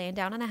just laying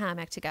down in a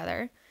hammock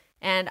together.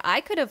 And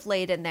I could have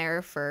laid in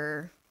there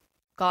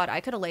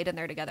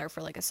together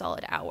for like a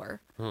solid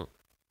hour.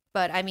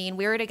 But I mean,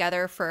 we were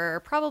together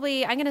for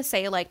probably, I'm going to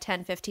say like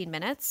 10, 15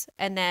 minutes.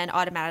 And then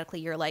automatically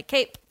you're like,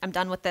 Kate, I'm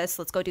done with this.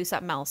 Let's go do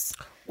something else.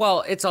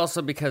 Well, it's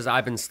also because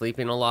I've been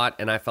sleeping a lot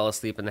and I fell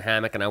asleep in the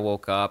hammock and I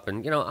woke up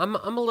and, I'm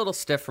a little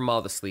stiff from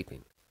all the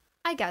sleeping.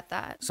 I get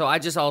that. So I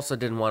just also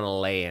didn't want to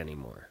lay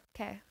anymore.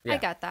 Okay. Yeah. I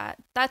get that.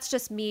 That's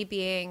just me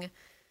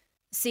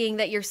seeing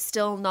that you're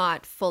still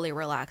not fully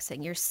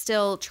relaxing. You're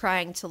still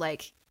trying to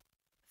like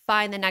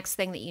find the next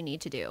thing that you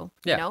need to do.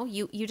 Yeah.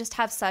 You just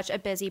have such a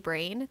busy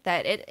brain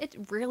that it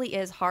really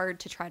is hard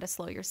to try to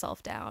slow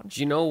yourself down.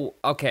 Do you know?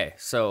 Okay,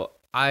 so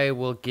I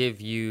will give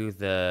you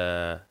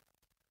the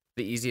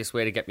easiest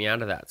way to get me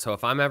out of that. So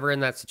if I'm ever in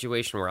that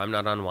situation where I'm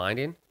not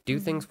unwinding, do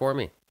things for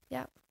me.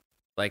 Yeah.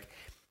 Like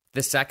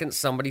the second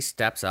somebody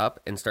steps up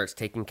and starts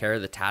taking care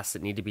of the tasks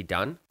that need to be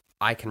done,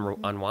 I can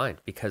unwind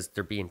because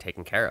they're being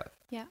taken care of.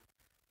 Yeah.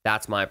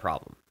 That's my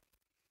problem.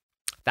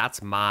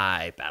 That's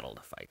my battle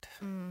to fight.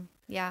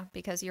 Yeah,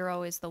 because you're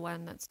always the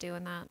one that's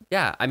doing that.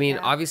 Yeah, I mean,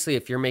 Yeah. obviously,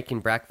 if you're making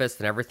breakfast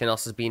and everything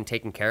else is being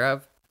taken care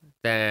of,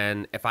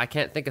 then if I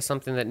can't think of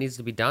something that needs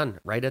to be done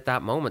right at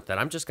that moment, then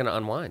I'm just going to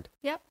unwind.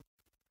 Yep.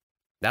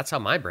 That's how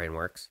my brain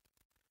works.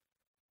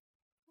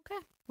 Okay.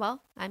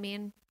 Well, I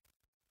mean,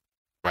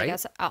 Right? I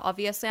guess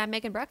obviously I'm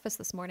making breakfast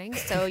this morning,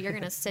 so you're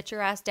going to sit your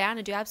ass down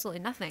and do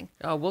absolutely nothing.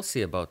 Oh, we'll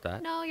see about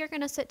that. No, you're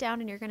going to sit down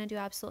and you're going to do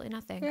absolutely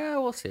nothing. Yeah,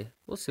 we'll see.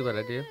 We'll see what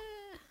I do.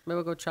 Maybe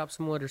we'll go chop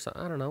some wood or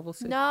something. I don't know. We'll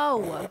see.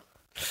 No.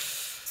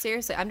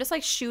 Seriously, I'm just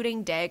like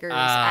shooting daggers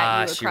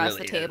at you across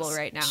the table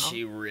right now.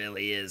 She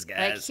really is,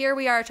 guys. Like here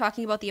we are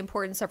talking about the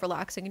importance of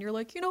relaxing, and you're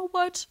like, you know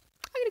what?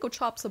 I'm going to go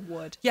chop some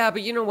wood. Yeah,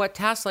 but you know what?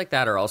 Tasks like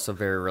that are also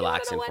very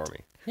relaxing know for what? me.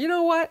 You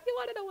know what? You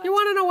want to know what? You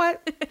want to know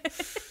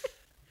what?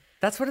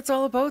 That's what it's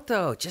all about,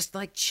 though. Just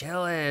like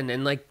chilling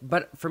and like,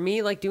 but for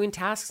me, like doing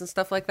tasks and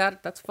stuff like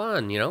that, that's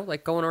fun.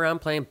 Like going around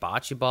playing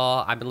bocce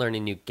ball. I've been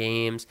learning new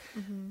games.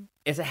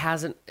 It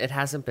hasn't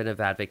been a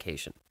bad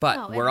vacation, but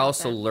No, it we're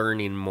also hasn't.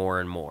 learning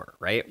more and more,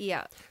 right?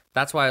 Yeah.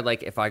 That's why,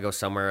 like, if I go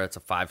somewhere, it's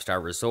a 5-star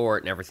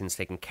resort and everything's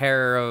taken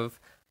care of,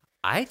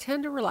 I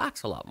tend to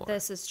relax a lot more.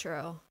 This is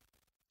true.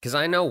 Because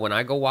I know when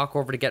I go walk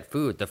over to get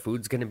food, the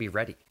food's going to be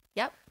ready.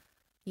 Yep.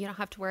 You don't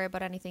have to worry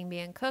about anything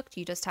being cooked.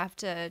 You just have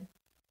to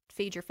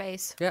feed your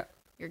face. Yeah.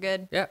 You're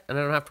good. Yeah. And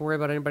I don't have to worry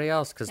about anybody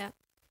else because Yeah.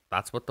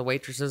 that's what the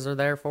waitresses are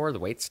there for, the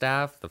wait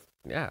staff.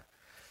 Yeah.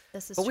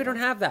 This is But we true.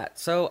 don't have that.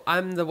 So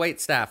I'm the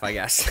wait staff, I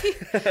guess.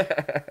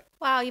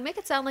 Wow, you make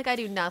it sound like I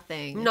do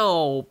nothing.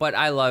 No, but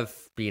I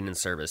love being in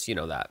service. You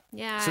know that.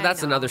 Yeah. So I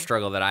that's another know.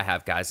 struggle that I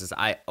have, guys, is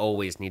I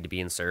always need to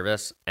be in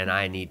service and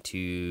I need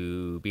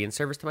to be in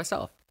service to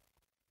myself,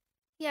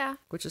 Yeah.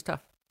 which is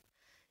tough.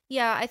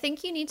 Yeah, I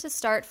think you need to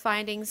start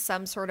finding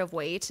some sort of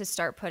way to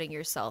start putting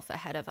yourself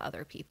ahead of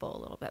other people a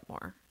little bit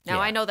more. Now,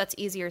 Yeah. I know that's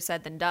easier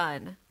said than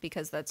done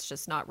because that's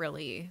just not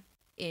really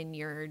in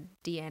your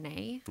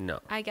DNA, No.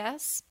 I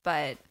guess.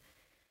 But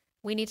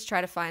we need to try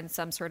to find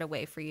some sort of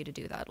way for you to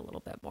do that a little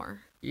bit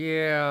more.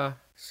 Yeah,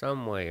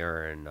 some way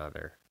or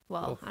another.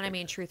 Well, We'll and I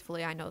mean,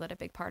 truthfully, I know that a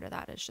big part of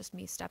that is just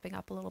me stepping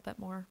up a little bit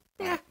more.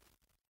 Yeah.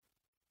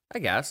 I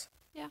guess.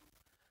 Yeah.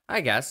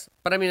 I guess.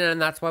 But I mean,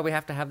 and that's why we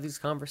have to have these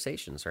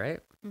conversations, right?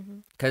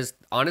 Because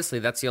honestly,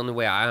 that's the only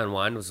way I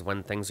unwind was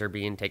when things are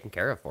being taken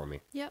care of for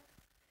me. Yep.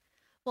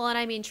 Well, and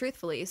I mean,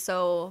 truthfully,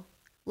 so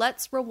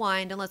let's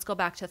rewind and let's go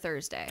back to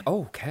Thursday.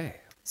 Okay.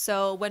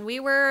 So when we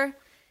were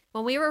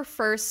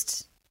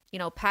first,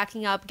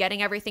 packing up,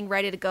 getting everything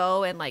ready to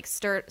go and like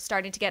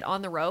starting to get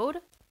on the road,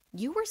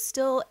 you were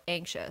still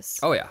anxious.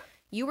 Oh, yeah.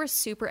 You were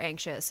super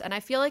anxious. And I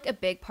feel like a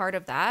big part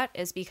of that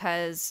is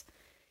because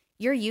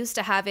you're used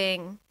to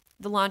having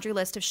the laundry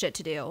list of shit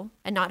to do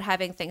and not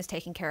having things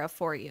taken care of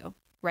for you,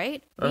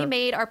 right? We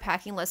made our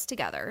packing list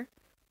together.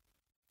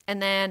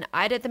 And then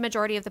I did the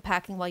majority of the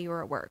packing while you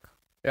were at work.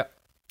 Yeah.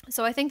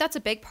 So I think that's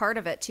a big part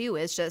of it too,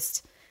 is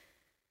just,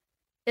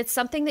 it's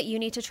something that you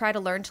need to try to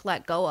learn to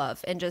let go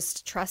of, and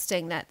just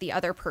trusting that the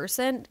other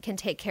person can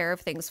take care of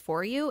things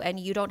for you and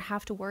you don't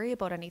have to worry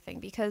about anything.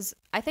 Because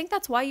I think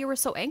that's why you were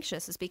so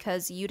anxious, is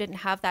because you didn't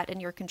have that in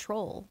your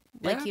control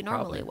like Yeah, you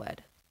normally probably.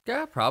 would.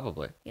 Yeah,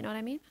 probably. You know what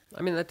I mean?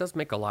 I mean, that does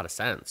make a lot of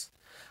sense.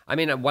 I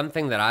mean, one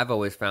thing that I've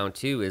always found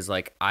too is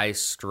like I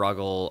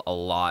struggle a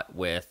lot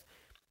with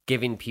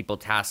giving people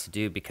tasks to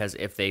do, because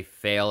if they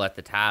fail at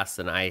the task,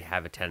 then I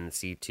have a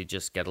tendency to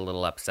just get a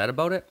little upset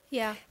about it.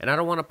 Yeah. And I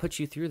don't want to put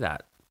you through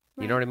that.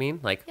 You know what I mean?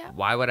 Like, Yeah.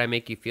 why would I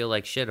make you feel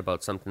like shit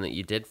about something that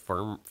you did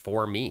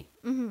for me?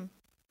 Mm-hmm.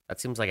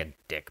 That seems like a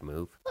dick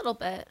move. A little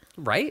bit.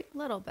 Right? A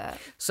little bit.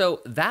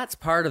 So that's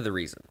part of the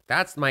reason.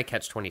 That's my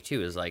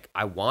catch-22 is like,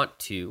 I want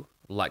to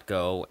let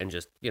go and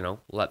just,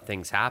 let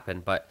things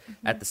happen. But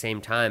at the same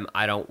time,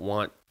 I don't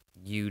want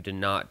you to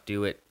not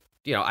do it.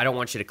 I don't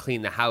want you to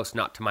clean the house,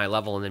 not to my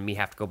level, and then me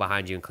have to go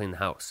behind you and clean the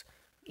house.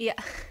 Yeah.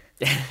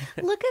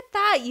 Look at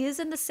that.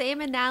 Using the same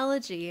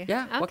analogy.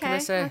 Yeah, Okay. what can I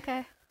say?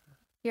 Okay.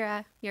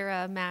 You're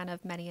a man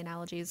of many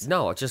analogies.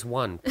 No, just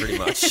one, pretty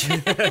much.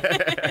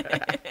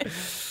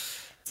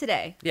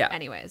 Today. Yeah.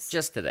 Anyways.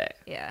 Just today.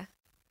 Yeah.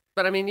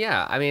 But I mean,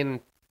 yeah, I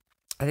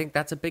think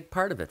that's a big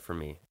part of it for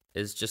me,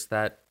 is just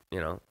that,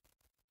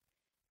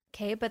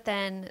 Okay, but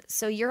then,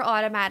 so you're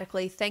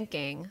automatically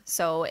thinking,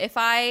 so if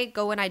I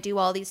go and I do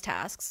all these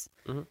tasks,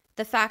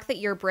 the fact that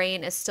your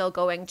brain is still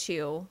going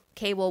to,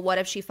 okay, well, what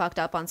if she fucked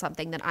up on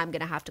something, then I'm going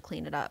to have to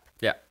clean it up.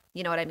 Yeah.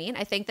 You know what I mean?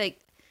 I think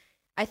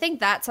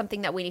that's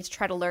something that we need to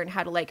try to learn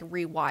how to like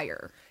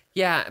rewire.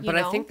 Yeah, but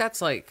I know? think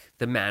that's like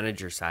the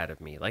manager side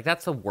of me. Like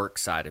that's the work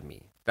side of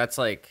me. That's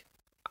like,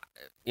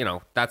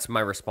 that's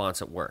my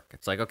response at work.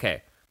 It's like,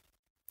 okay,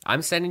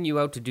 I'm sending you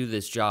out to do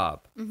this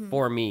job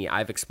for me.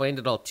 I've explained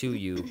it all to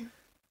you.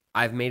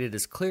 I've made it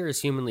as clear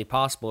as humanly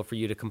possible for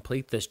you to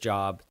complete this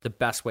job the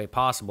best way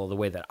possible, the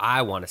way that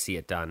I want to see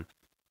it done.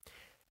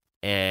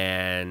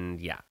 And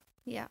yeah,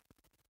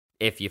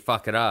 if you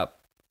fuck it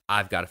up,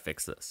 I've got to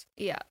fix this.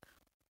 Yeah.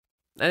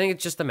 I think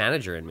it's just the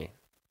manager in me.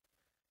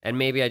 And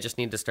maybe I just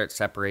need to start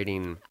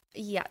separating.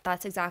 Yeah,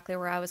 that's exactly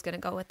where I was going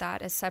to go with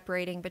that, is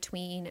separating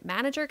between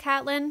manager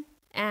Catlin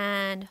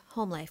and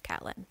home life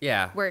Catlin.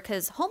 Yeah.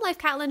 Because home life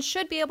Catlin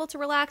should be able to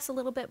relax a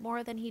little bit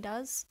more than he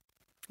does.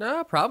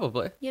 No,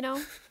 probably.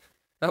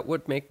 That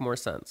would make more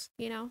sense.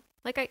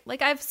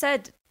 Like I've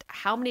said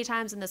how many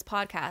times in this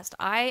podcast,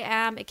 I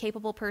am a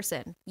capable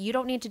person. You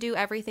don't need to do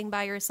everything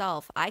by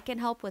yourself. I can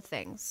help with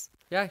things.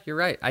 Yeah, you're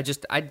right.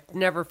 I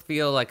never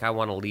feel like I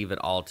want to leave it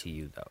all to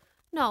you, though.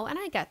 No, and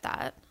I get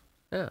that.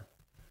 Yeah.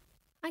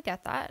 I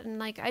get that. And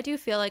like, I do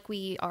feel like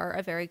we are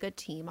a very good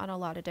team on a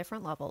lot of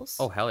different levels.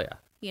 Oh, hell yeah.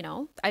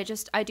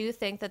 I do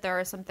think that there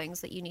are some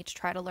things that you need to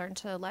try to learn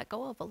to let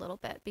go of a little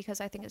bit,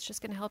 because I think it's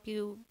just going to help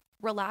you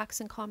relax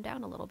and calm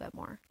down a little bit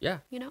more. Yeah.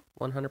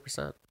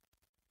 100%.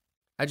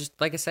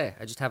 Like I say,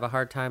 I just have a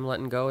hard time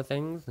letting go of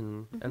things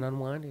and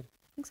unwinding.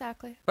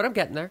 Exactly. But I'm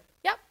getting there.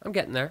 Yep. I'm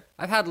getting there.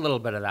 I've had a little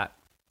bit of that.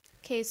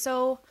 Okay,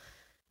 so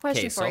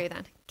question for you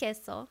then. Okay,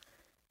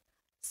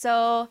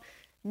 so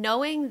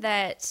knowing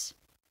that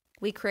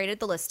we created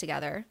the list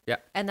together,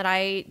 and that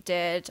I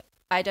did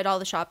all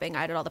the shopping,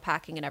 I did all the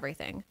packing and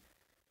everything,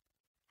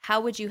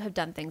 how would you have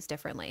done things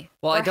differently?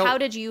 Well, how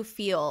did you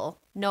feel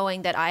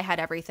knowing that I had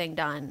everything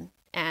done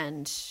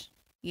and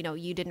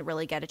you didn't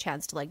really get a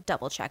chance to like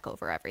double check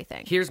over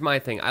everything? Here's my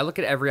thing. I look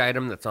at every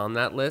item that's on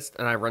that list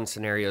and I run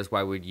scenarios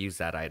why we'd use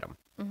that item.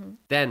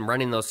 Then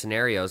running those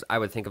scenarios, I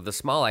would think of the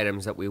small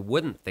items that we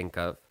wouldn't think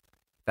of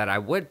that I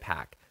would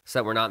pack, so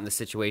that we're not in the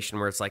situation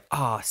where it's like,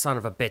 oh, son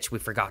of a bitch, we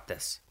forgot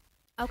this.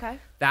 Okay.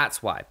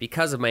 That's why.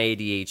 Because of my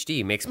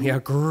ADHD, makes me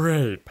a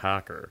great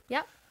packer.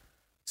 Yep.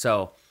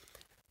 So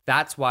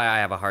that's why I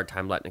have a hard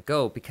time letting it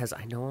go, because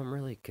I know I'm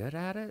really good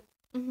at it.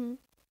 And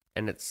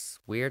it's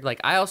weird. Like,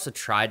 I also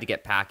tried to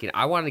get packing.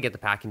 I wanted to get the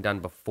packing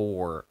done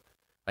before.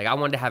 Like, I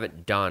wanted to have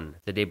it done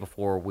the day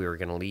before we were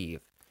going to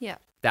leave. Yeah.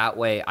 That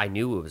way I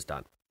knew it was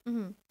done.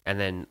 And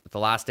then the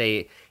last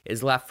day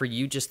is left for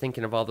you just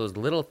thinking of all those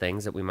little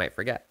things that we might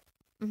forget.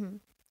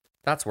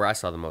 That's where I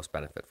saw the most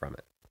benefit from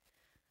it.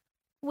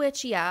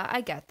 Which, yeah,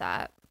 I get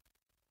that.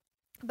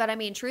 But I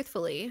mean,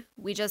 truthfully,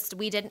 we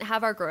didn't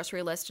have our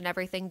grocery list and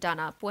everything done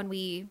up when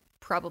we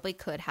probably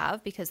could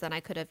have, because then I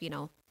could have,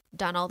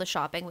 done all the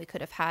shopping. We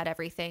could have had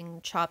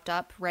everything chopped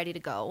up, ready to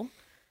go.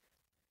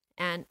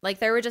 And like,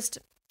 there were just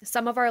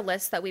some of our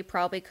lists that we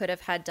probably could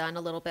have had done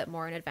a little bit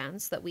more in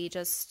advance that we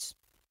just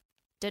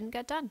didn't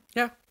get done.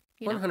 Yeah,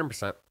 You know?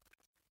 100%.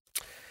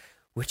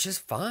 Which is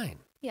fine.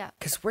 Yeah.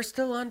 Because we're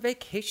still on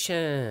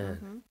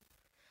vacation.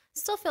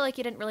 Still feel like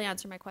you didn't really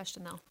answer my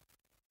question though.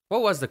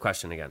 What was the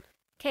question again?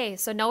 Okay,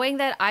 so knowing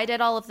that I did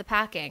all of the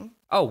packing.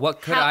 Oh,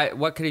 what could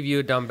have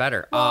you done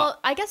better? Well,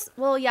 I guess,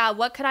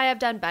 what could I have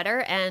done better?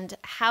 And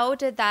how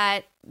did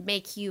that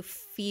make you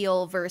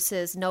feel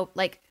versus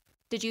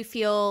did you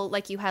feel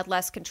like you had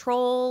less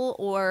control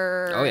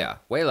or? Oh yeah,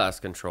 way less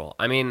control.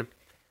 I mean,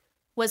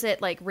 was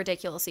it like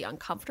ridiculously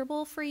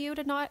uncomfortable for you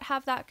to not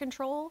have that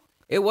control?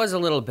 it was a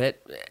little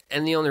bit,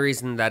 and the only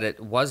reason that it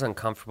was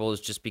uncomfortable is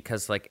just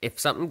because, like, if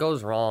something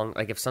goes wrong,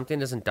 like if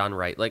something isn't done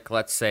right, like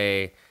let's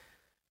say,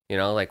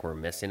 like we're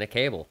missing a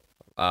cable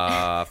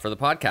for the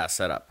podcast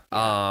setup,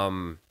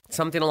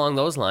 something along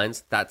those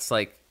lines. That's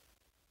like,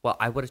 well,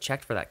 I would have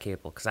checked for that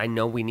cable because I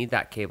know we need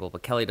that cable,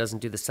 but Kelly doesn't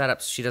do the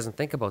setups. She doesn't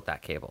think about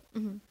that cable.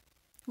 Mm-hmm.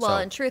 Well,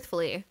 and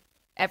truthfully,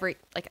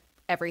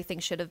 everything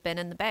should have been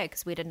in the bag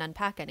because we didn't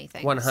unpack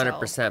anything.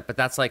 100%. But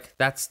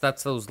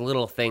that's those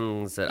little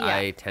things that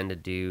I tend to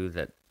do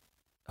that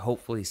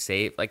hopefully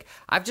save. Like,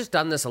 I've just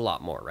done this a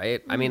lot more,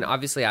 right? I mean,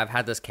 obviously I've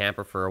had this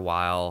camper for a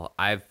while.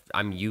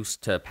 I'm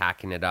used to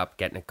packing it up,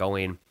 getting it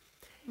going,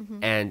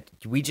 and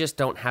we just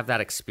don't have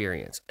that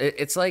experience.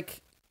 It's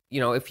like,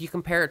 if you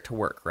compare it to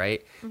work,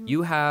 right?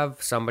 You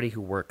have somebody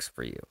who works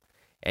for you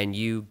and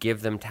you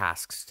give them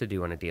tasks to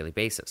do on a daily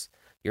basis.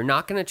 You're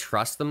not going to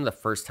trust them the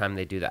first time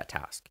they do that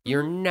task.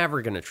 You're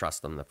never going to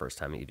trust them the first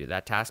time you do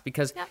that task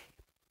because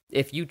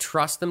if you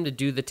trust them to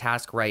do the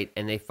task right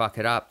and they fuck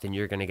it up, then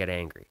you're going to get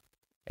angry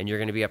and you're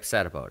going to be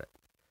upset about it.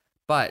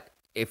 But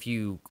if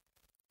you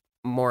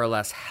more or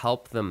less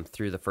help them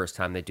through the first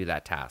time they do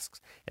that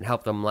task and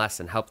help them less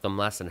and help them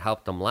less and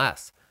help them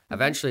less,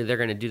 eventually they're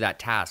going to do that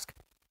task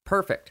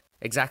perfect,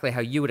 exactly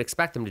how you would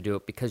expect them to do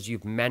it because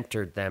you've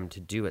mentored them to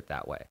do it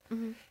that way.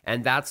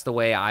 And that's the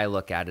way I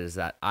look at it, is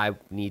that I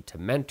need to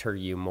mentor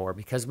you more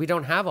because we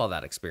don't have all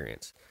that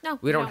experience. No,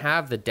 we don't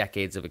have the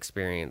decades of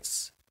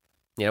experience.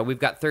 We've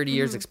got 30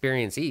 years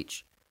experience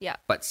each. Yeah.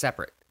 But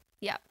separate.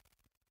 Yeah.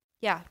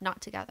 Yeah, not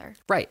together.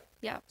 Right.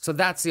 Yeah. So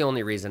that's the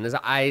only reason, is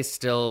I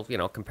still,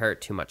 compare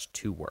it too much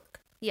to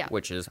work. Yeah.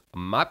 Which is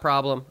my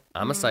problem.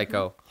 I'm a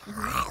psycho.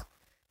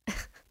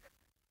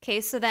 Okay,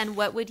 so then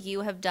what would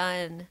you have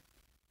done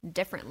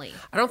differently?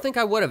 I don't think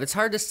I would have. It's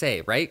hard to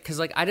say, right?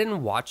 Because I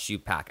didn't watch you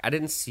pack. I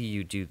didn't see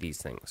you do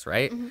these things,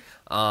 right?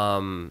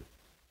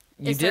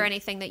 Is there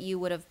anything that you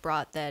would have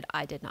brought that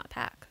I did not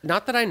pack?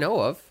 Not that I know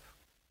of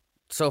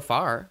so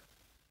far.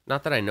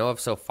 Okay.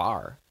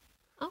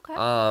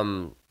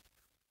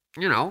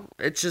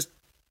 It's just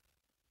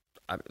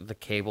the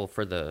cable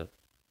for the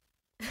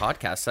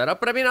podcast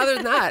setup. But I mean, other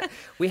than that,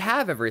 we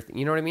have everything.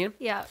 You know what I mean?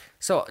 Yeah.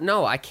 So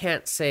no, I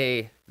can't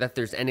say that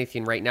there's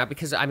anything right now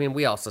because I mean,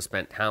 we also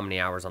spent how many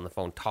hours on the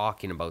phone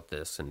talking about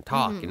this and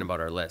talking about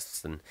our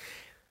lists, and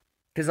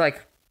because I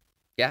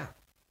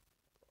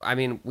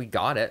mean, we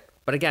got it.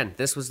 But again,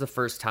 this was the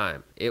first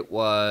time. It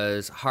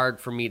was hard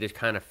for me to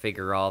kind of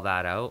figure all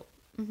that out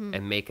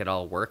and make it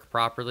all work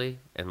properly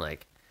and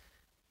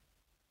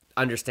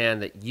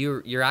understand that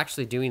you're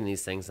actually doing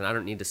these things and I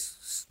don't need to,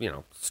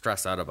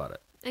 stress out about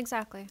it.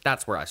 Exactly.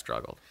 That's where I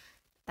struggled.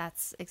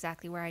 That's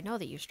exactly where I know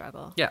that you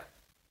struggle. Yeah.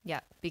 Yeah.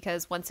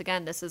 Because once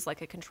again, this is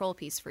like a control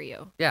piece for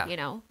you.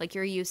 Yeah. Like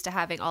you're used to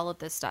having all of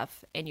this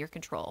stuff in your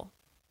control.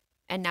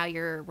 And now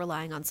you're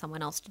relying on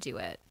someone else to do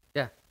it.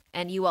 Yeah.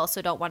 And you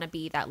also don't want to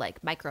be that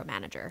like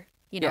micromanager,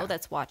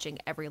 that's watching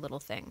every little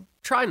thing.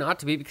 Try not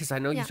to be, because I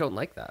know you don't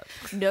like that.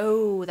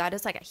 No, that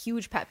is like a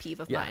huge pet peeve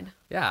of mine.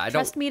 Yeah.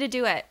 Trust me to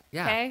do it.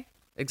 Yeah. Okay.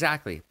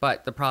 Exactly.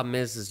 But the problem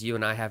is you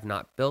and I have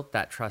not built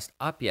that trust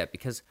up yet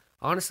because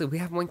honestly, we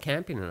haven't went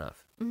camping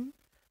enough.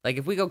 Like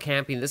if we go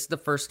camping, this is the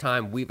first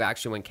time we've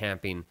actually went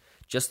camping,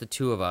 just the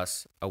two of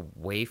us,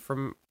 away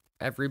from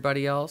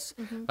everybody else.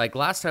 Like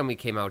last time we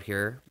came out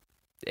here,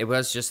 it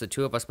was just the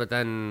two of us, but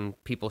then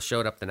people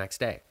showed up the next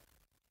day.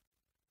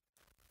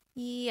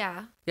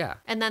 Yeah. Yeah.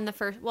 And then the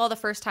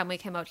first time we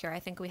came out here,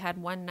 I think we had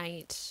one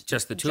night.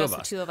 Just the two of us.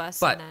 Just the two of us.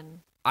 But and then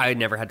I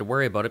never had to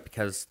worry about it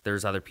because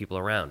there's other people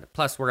around.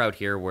 Plus, we're out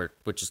here,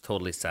 which is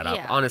totally set up.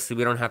 Yeah. Honestly,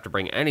 we don't have to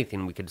bring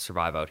anything. We could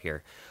survive out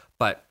here.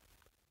 But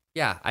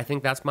yeah, I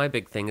think that's my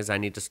big thing, is I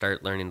need to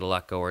start learning to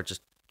let go or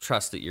just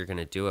trust that you're going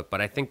to do it.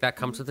 But I think that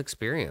comes with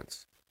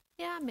experience.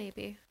 Yeah,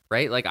 maybe.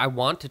 Right? Like, I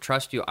want to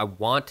trust you. I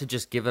want to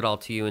just give it all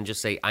to you and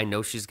just say, I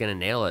know she's going to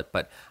nail it,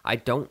 but I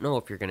don't know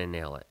if you're going to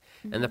nail it.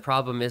 And the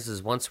problem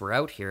is once we're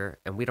out here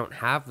and we don't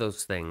have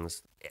those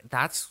things,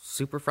 that's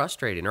super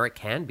frustrating, or it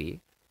can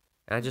be.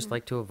 And I just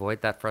like to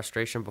avoid that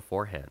frustration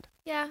beforehand.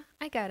 Yeah,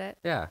 I get it.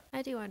 Yeah.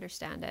 I do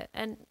understand it.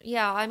 And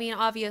yeah, I mean,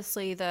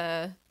 obviously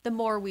the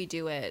more we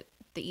do it,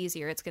 the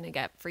easier it's going to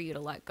get for you to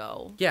let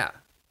go. Yeah.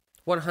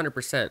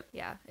 100%.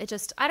 Yeah. It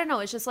just, I don't know.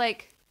 It's just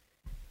like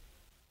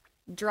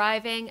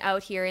driving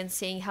out here and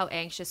seeing how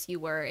anxious you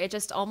were.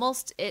 It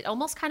almost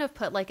kind of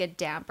put like a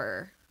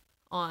damper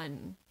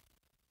on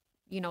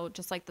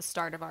just like the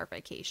start of our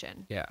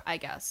vacation. Yeah. I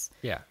guess.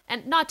 Yeah.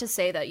 And not to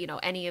say that,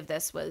 any of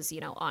this was,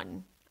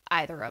 on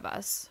either of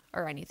us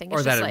or anything.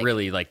 It's Or that just it like,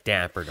 really like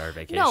dampened our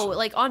vacation. no,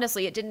 like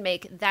honestly, it didn't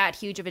make that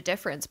huge of a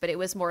difference, but it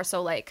was more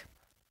so like,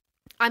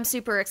 I'm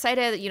super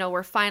excited that,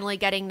 we're finally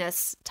getting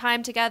this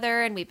time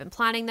together and we've been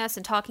planning this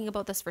and talking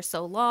about this for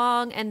so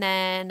long. And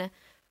then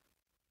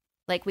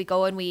like we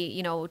go and we,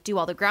 do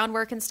all the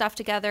groundwork and stuff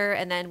together,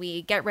 and then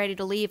we get ready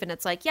to leave and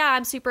it's like, yeah,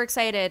 I'm super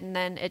excited. And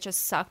then it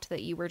just sucked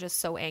that you were just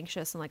so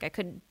anxious and like I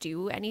couldn't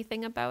do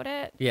anything about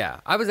it. Yeah.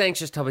 I was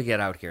anxious till we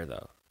get out here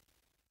though.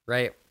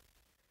 Right?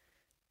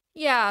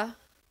 Yeah.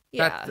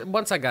 Yeah.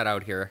 Once I got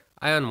out here,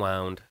 I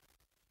unwound.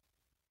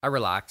 I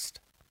relaxed.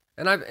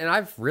 And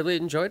I've really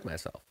enjoyed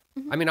myself.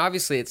 I mean,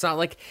 obviously, it's not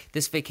like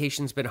this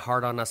vacation's been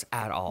hard on us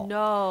at all.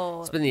 No.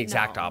 It's been the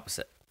exact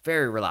opposite.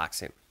 Very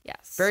relaxing.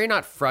 Yes. Very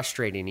not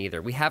frustrating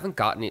either. We haven't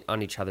gotten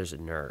on each other's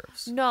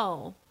nerves.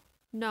 No,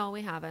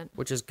 we haven't.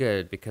 Which is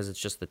good because it's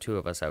just the two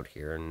of us out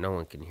here and no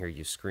one can hear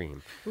you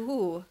scream.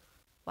 Ooh.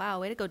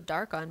 Wow, way to go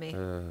dark on me.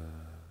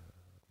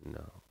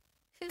 No.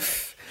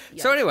 Yes.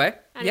 So anyway,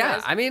 yeah,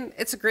 Anyways. I mean,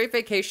 it's a great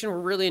vacation. We're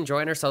really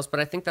enjoying ourselves, but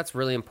I think that's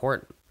really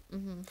important.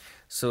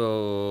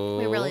 So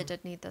We really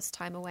did need this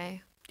time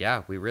away.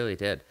 Yeah, we really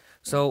did.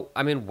 So,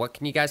 I mean, what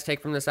can you guys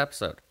take from this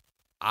episode?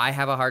 I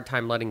have a hard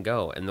time letting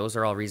go, and those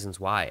are all reasons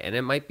why. And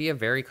it might be a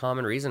very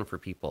common reason for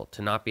people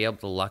to not be able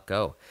to let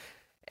go.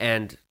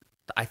 And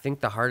I think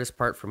the hardest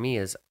part for me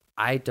is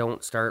I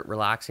don't start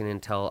relaxing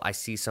until I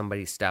see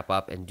somebody step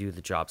up and do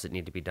the jobs that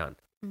need to be done.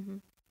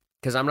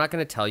 Because I'm not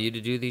going to tell you to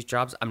do these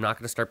jobs. I'm not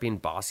going to start being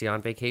bossy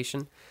on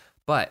vacation.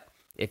 But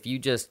if you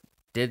just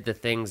did the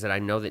things that I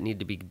know that need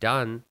to be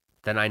done,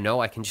 then I know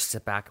I can just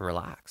sit back and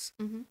relax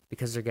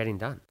because they're getting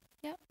done.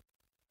 Yep.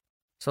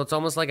 So it's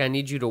almost like I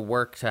need you to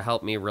work to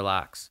help me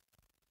relax.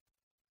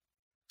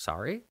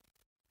 Sorry?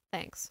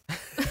 Thanks.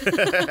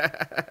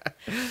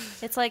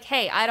 It's like,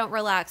 hey, I don't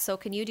relax, so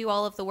can you do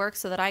all of the work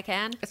so that I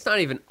can? It's not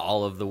even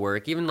all of the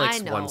work, even I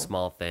like know. one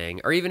small thing.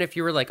 Or even if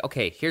you were like,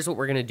 okay, here's what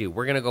we're going to do.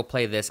 We're going to go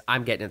play this.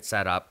 I'm getting it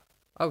set up.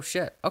 Oh,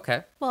 shit.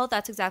 Okay. Well,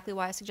 that's exactly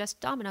why I suggested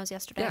Domino's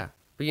yesterday. Yeah.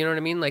 But you know what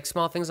I mean? Like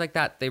small things like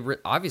that. They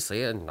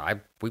obviously, and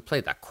we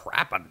played the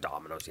crap out of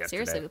Domino's yesterday.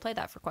 Seriously, we played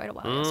that for quite a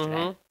while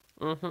yesterday.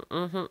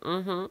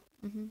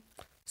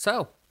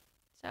 So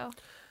So,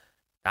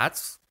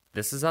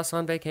 this is us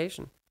on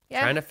vacation.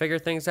 yeah. Trying to figure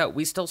things out.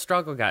 We still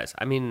struggle, guys.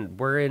 I mean,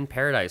 we're in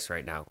paradise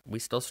right now. We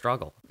still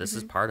struggle. This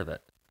is part of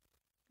it.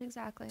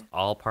 Exactly.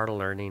 All part of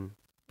learning,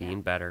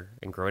 being better,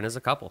 and growing as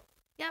a couple.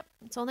 Yep.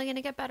 It's only going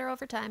to get better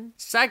over time.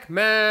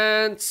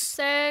 Segments.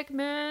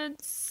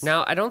 Segments.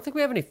 Now, I don't think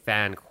we have any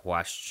fan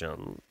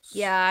questions.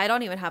 Yeah, I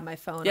don't even have my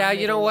phone. Yeah, on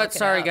me you to know what? look it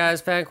Sorry, up. guys.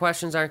 Fan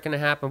questions aren't going to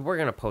happen. We're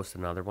going to post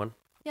another one.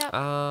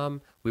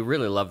 Yep. We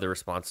really love the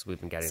responses we've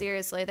been getting.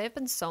 Seriously, they've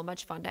been so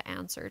much fun to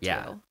answer too.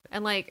 Yeah.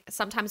 And like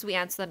sometimes we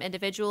answer them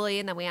individually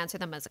and then we answer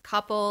them as a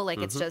couple. Like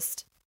it's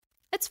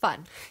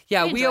fun.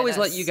 Yeah, We we enjoy always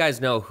let this. you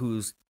guys know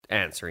who's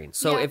answering.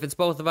 So Yeah. if it's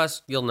both of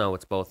us, you'll know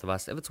it's both of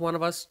us. If it's one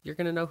of us, you're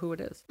going to know who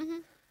it is.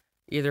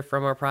 Either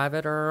from our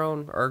private or our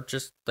own, or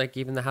just like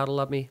even the How to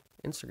Love Me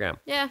Instagram.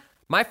 Yeah.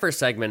 My first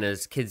segment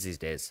is kids these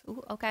days.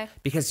 Ooh, okay.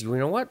 Because you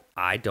know what?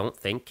 I don't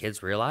think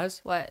kids realize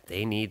What?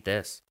 they need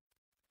this.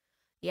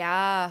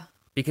 Yeah.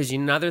 Because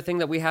another thing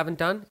that we haven't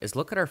done is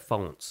look at our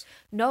phones.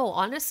 No,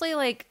 honestly,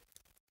 like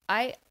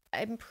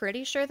I'm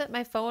pretty sure that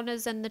my phone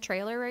is in the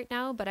trailer right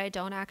now, but I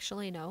don't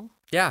actually know.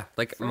 Yeah,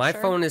 like For my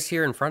sure. phone is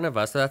here in front of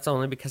us. So that's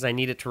only because I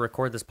need it to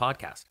record this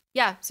podcast.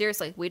 Yeah,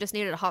 seriously. We just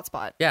needed a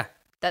hotspot. Yeah.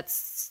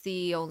 That's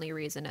the only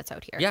reason it's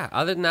out here. Yeah.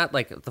 Other than that,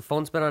 like the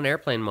phone's been on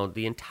airplane mode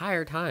the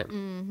entire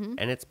time.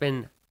 And it's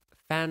been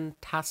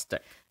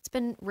fantastic. It's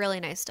been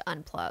really nice to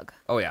unplug.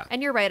 Oh, yeah.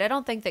 And you're right. I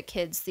don't think that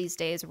kids these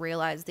days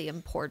realize the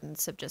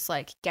importance of just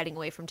like getting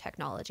away from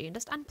technology and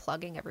just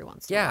unplugging every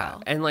once in a Yeah,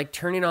 while. and like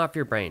turning off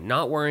your brain,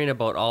 not worrying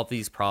about all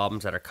these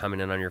problems that are coming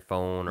in on your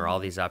phone or all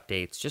these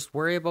updates. Just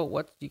worry about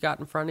what you got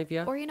in front of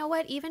you. Or you know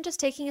what? Even just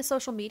taking a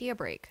social media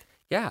break.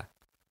 Yeah,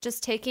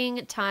 Just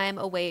taking time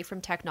away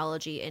from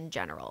technology in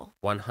general.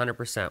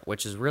 100%,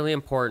 which is really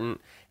important.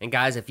 And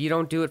guys, if you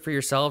don't do it for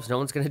yourselves, no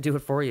one's going to do it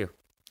for you.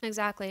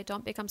 Exactly.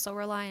 Don't become so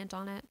reliant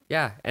on it.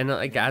 Yeah, and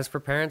like as for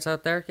parents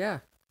out there,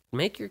 yeah,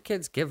 make your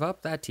kids give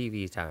up that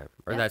TV time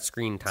or Yep. that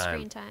screen time.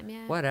 Screen time,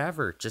 yeah.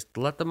 Whatever. Just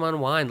let them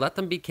unwind. Let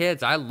them be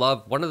kids. I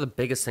love one of the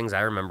biggest things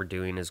I remember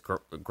doing is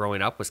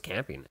growing up was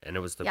camping, and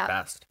it was the Yeah.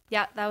 best.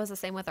 Yeah, that was the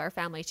same with our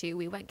family too.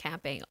 We went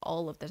camping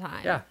all of the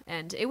time. Yeah.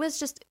 And it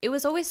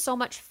was always so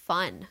much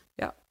fun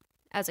Yeah.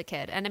 as a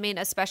kid. And I mean,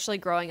 especially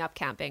growing up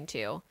camping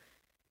too.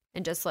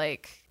 And just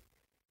like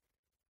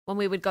when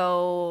we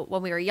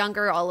were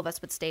younger, all of us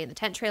would stay in the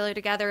tent trailer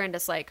together. And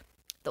just like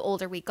the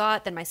older we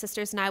got, then my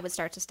sisters and I would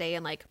start to stay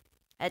in like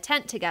a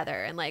tent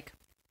together. And like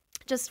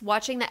just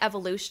watching the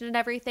evolution and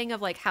everything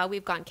of like how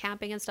we've gone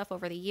camping and stuff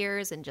over the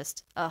years, and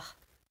just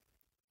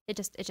it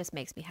just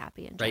makes me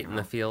happy in Right in the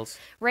general. fields.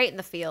 Right in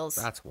the fields.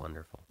 That's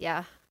wonderful.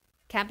 Yeah.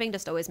 Camping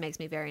just always makes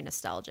me very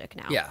nostalgic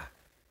now. Yeah.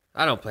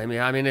 I don't blame you.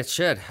 I mean, it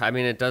should. I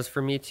mean, it does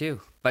for me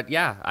too. But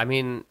yeah, I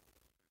mean,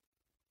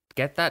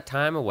 get that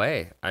time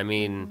away. I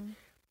mean,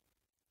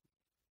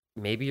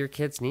 maybe your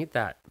kids need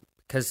that,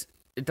 because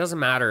it doesn't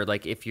matter.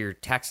 Like, if you're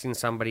texting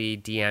somebody,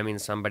 DMing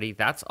somebody,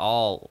 that's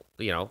all,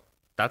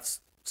 that's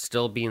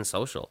still being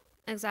social.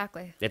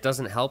 Exactly. It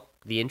doesn't help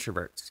the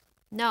introverts.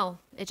 No,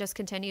 it just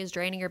continues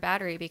draining your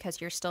battery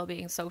because you're still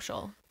being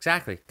social.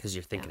 Exactly, because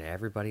you're thinking of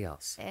everybody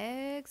else.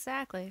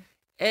 Exactly.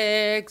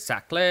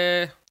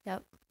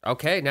 Yep.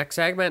 Okay, next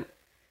segment.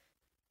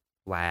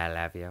 Why I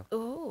love you.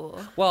 Ooh.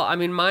 Well, I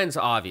mean, mine's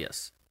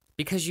obvious.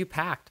 Because you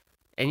packed,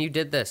 and you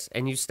did this,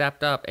 and you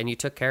stepped up, and you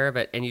took care of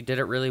it, and you did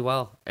it really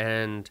well.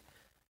 And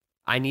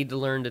I need to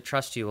learn to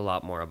trust you a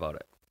lot more about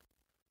it.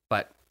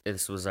 But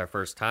this was our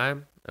first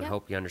time, and I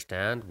hope you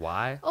understand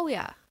why. Oh,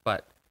 yeah.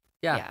 But,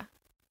 yeah.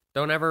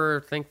 Don't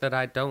ever think that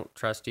I don't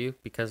trust you,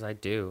 because I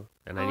do.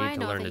 And I need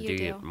to learn to do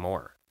it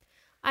more.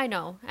 I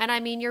know. And I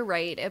mean, you're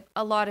right.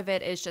 A lot of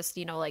it is just,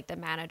 like the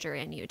manager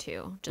in you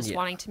too. Just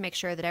wanting to make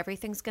sure that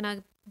everything's going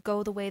to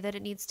go the way that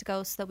it needs to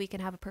go so that we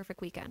can have a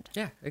perfect weekend.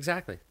 Yeah,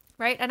 exactly.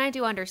 Right? And I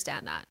do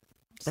understand that.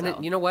 So.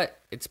 And you know what?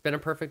 It's been a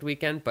perfect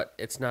weekend, but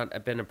it's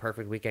not been a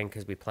perfect weekend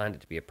because we planned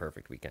it to be a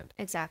perfect weekend.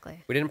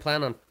 Exactly. We didn't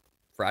plan on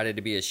Friday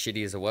to be as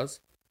shitty as it was.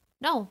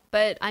 No,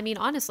 but I mean,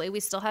 honestly,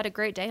 we still had a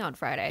great day on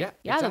Friday. Yeah,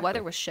 exactly. The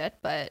weather was shit,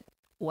 but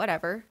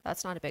whatever.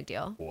 That's not a big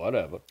deal.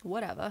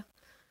 Whatever.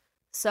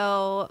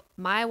 So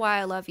my why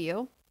I love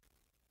you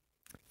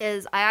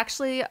is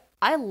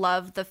I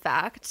love the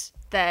fact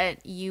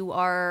that you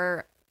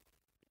are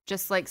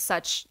just like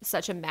such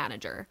a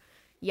manager.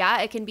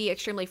 Yeah, it can be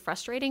extremely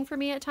frustrating for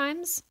me at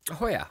times.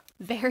 Oh, yeah.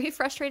 Very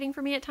frustrating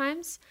for me at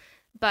times.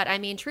 But I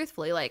mean,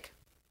 truthfully, like,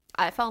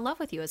 I fell in love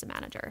with you as a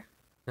manager.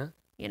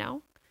 Yeah.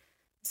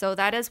 So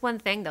that is one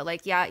thing that,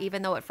 like, yeah,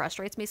 even though it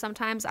frustrates me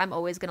sometimes, I'm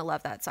always going to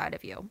love that side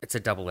of you. It's a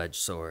double-edged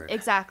sword.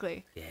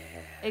 Exactly. Yeah.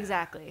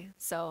 Exactly.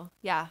 So,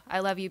 yeah, I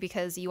love you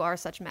because you are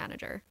such a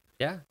manager.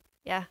 Yeah.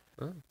 Yeah.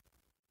 Oh.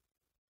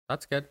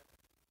 That's good.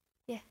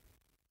 Yeah.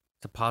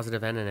 It's a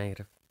positive and a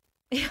negative.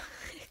 Yeah,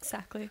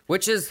 exactly.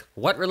 Which is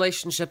what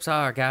relationships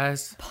are,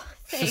 guys.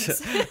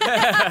 Thanks.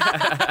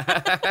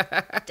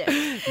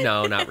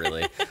 No, not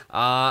really.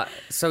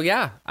 So,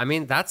 yeah, I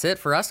mean, that's it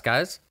for us,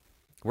 guys.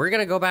 We're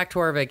going to go back to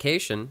our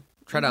vacation,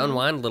 try to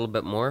unwind a little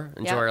bit more,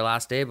 enjoy our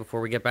last day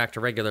before we get back to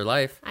regular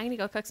life. I'm going to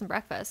go cook some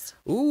breakfast.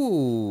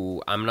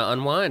 Ooh, I'm going to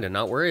unwind and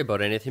not worry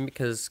about anything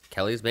because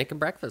Kelly's making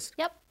breakfast.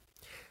 Yep.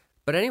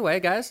 But anyway,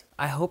 guys,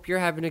 I hope you're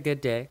having a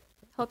good day.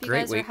 Hope you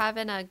guys are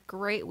having a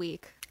great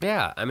week.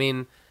 Yeah, I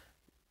mean,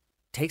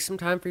 take some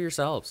time for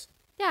yourselves.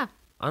 Yeah.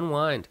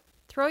 Unwind.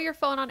 Throw your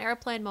phone on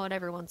airplane mode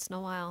every once in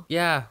a while.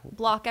 Yeah.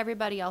 Block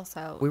everybody else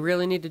out. We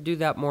really need to do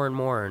that more and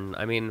more. And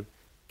I mean,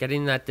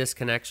 getting that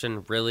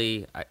disconnection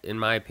really, in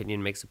my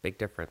opinion, makes a big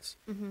difference.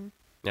 Mm-hmm.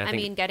 I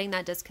mean, getting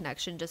that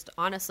disconnection, just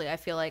honestly, I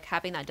feel like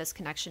having that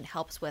disconnection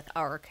helps with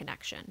our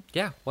connection.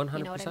 Yeah, 100%.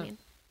 You know what I mean?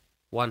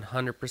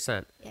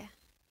 100%. Yeah.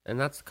 And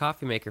that's the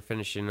coffee maker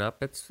finishing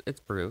up. It's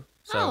brew.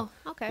 So,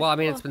 okay. Well, I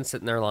mean, it's been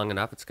sitting there long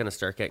enough. It's going to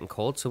start getting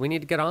cold, so we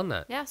need to get on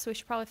that. Yeah, so we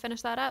should probably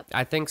finish that up.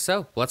 I think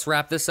so. Let's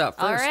wrap this up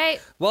first. All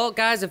right. Well,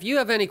 guys, if you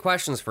have any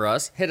questions for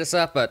us, hit us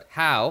up at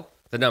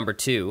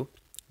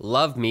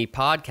Love Me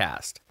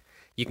Podcast.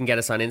 You can get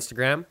us on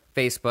Instagram,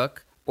 Facebook,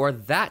 or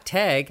that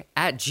tag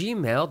at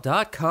gmail.com.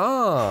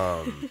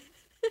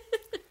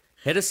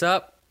 Hit us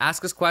up.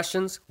 Ask us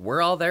questions.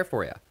 We're all there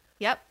for you.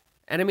 Yep.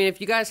 And I mean,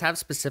 if you guys have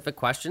specific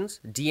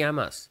questions, DM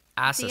us.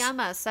 Ask us. DM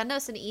us. Send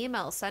us an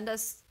email. Send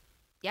us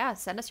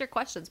your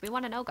questions. We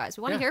want to know, guys.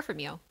 We want to hear from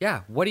you.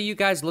 Yeah. What are you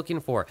guys looking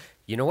for?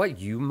 You know what?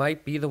 You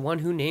might be the one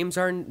who names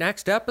our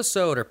next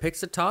episode or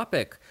picks a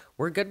topic.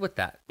 We're good with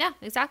that. Yeah,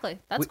 exactly.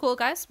 That's cool,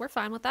 guys. We're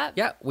fine with that.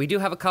 Yeah, we do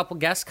have a couple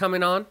guests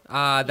coming on.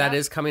 That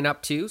is coming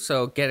up too,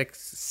 so get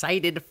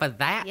excited for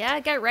that. Yeah,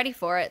 get ready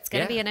for it. It's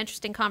going to be an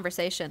interesting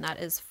conversation. That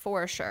is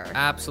for sure.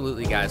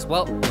 Absolutely, guys.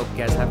 Well, hope you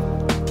guys have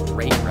a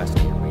great rest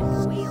of your week.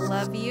 We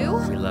love you.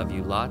 We love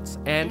you lots.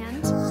 And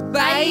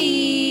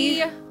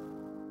bye.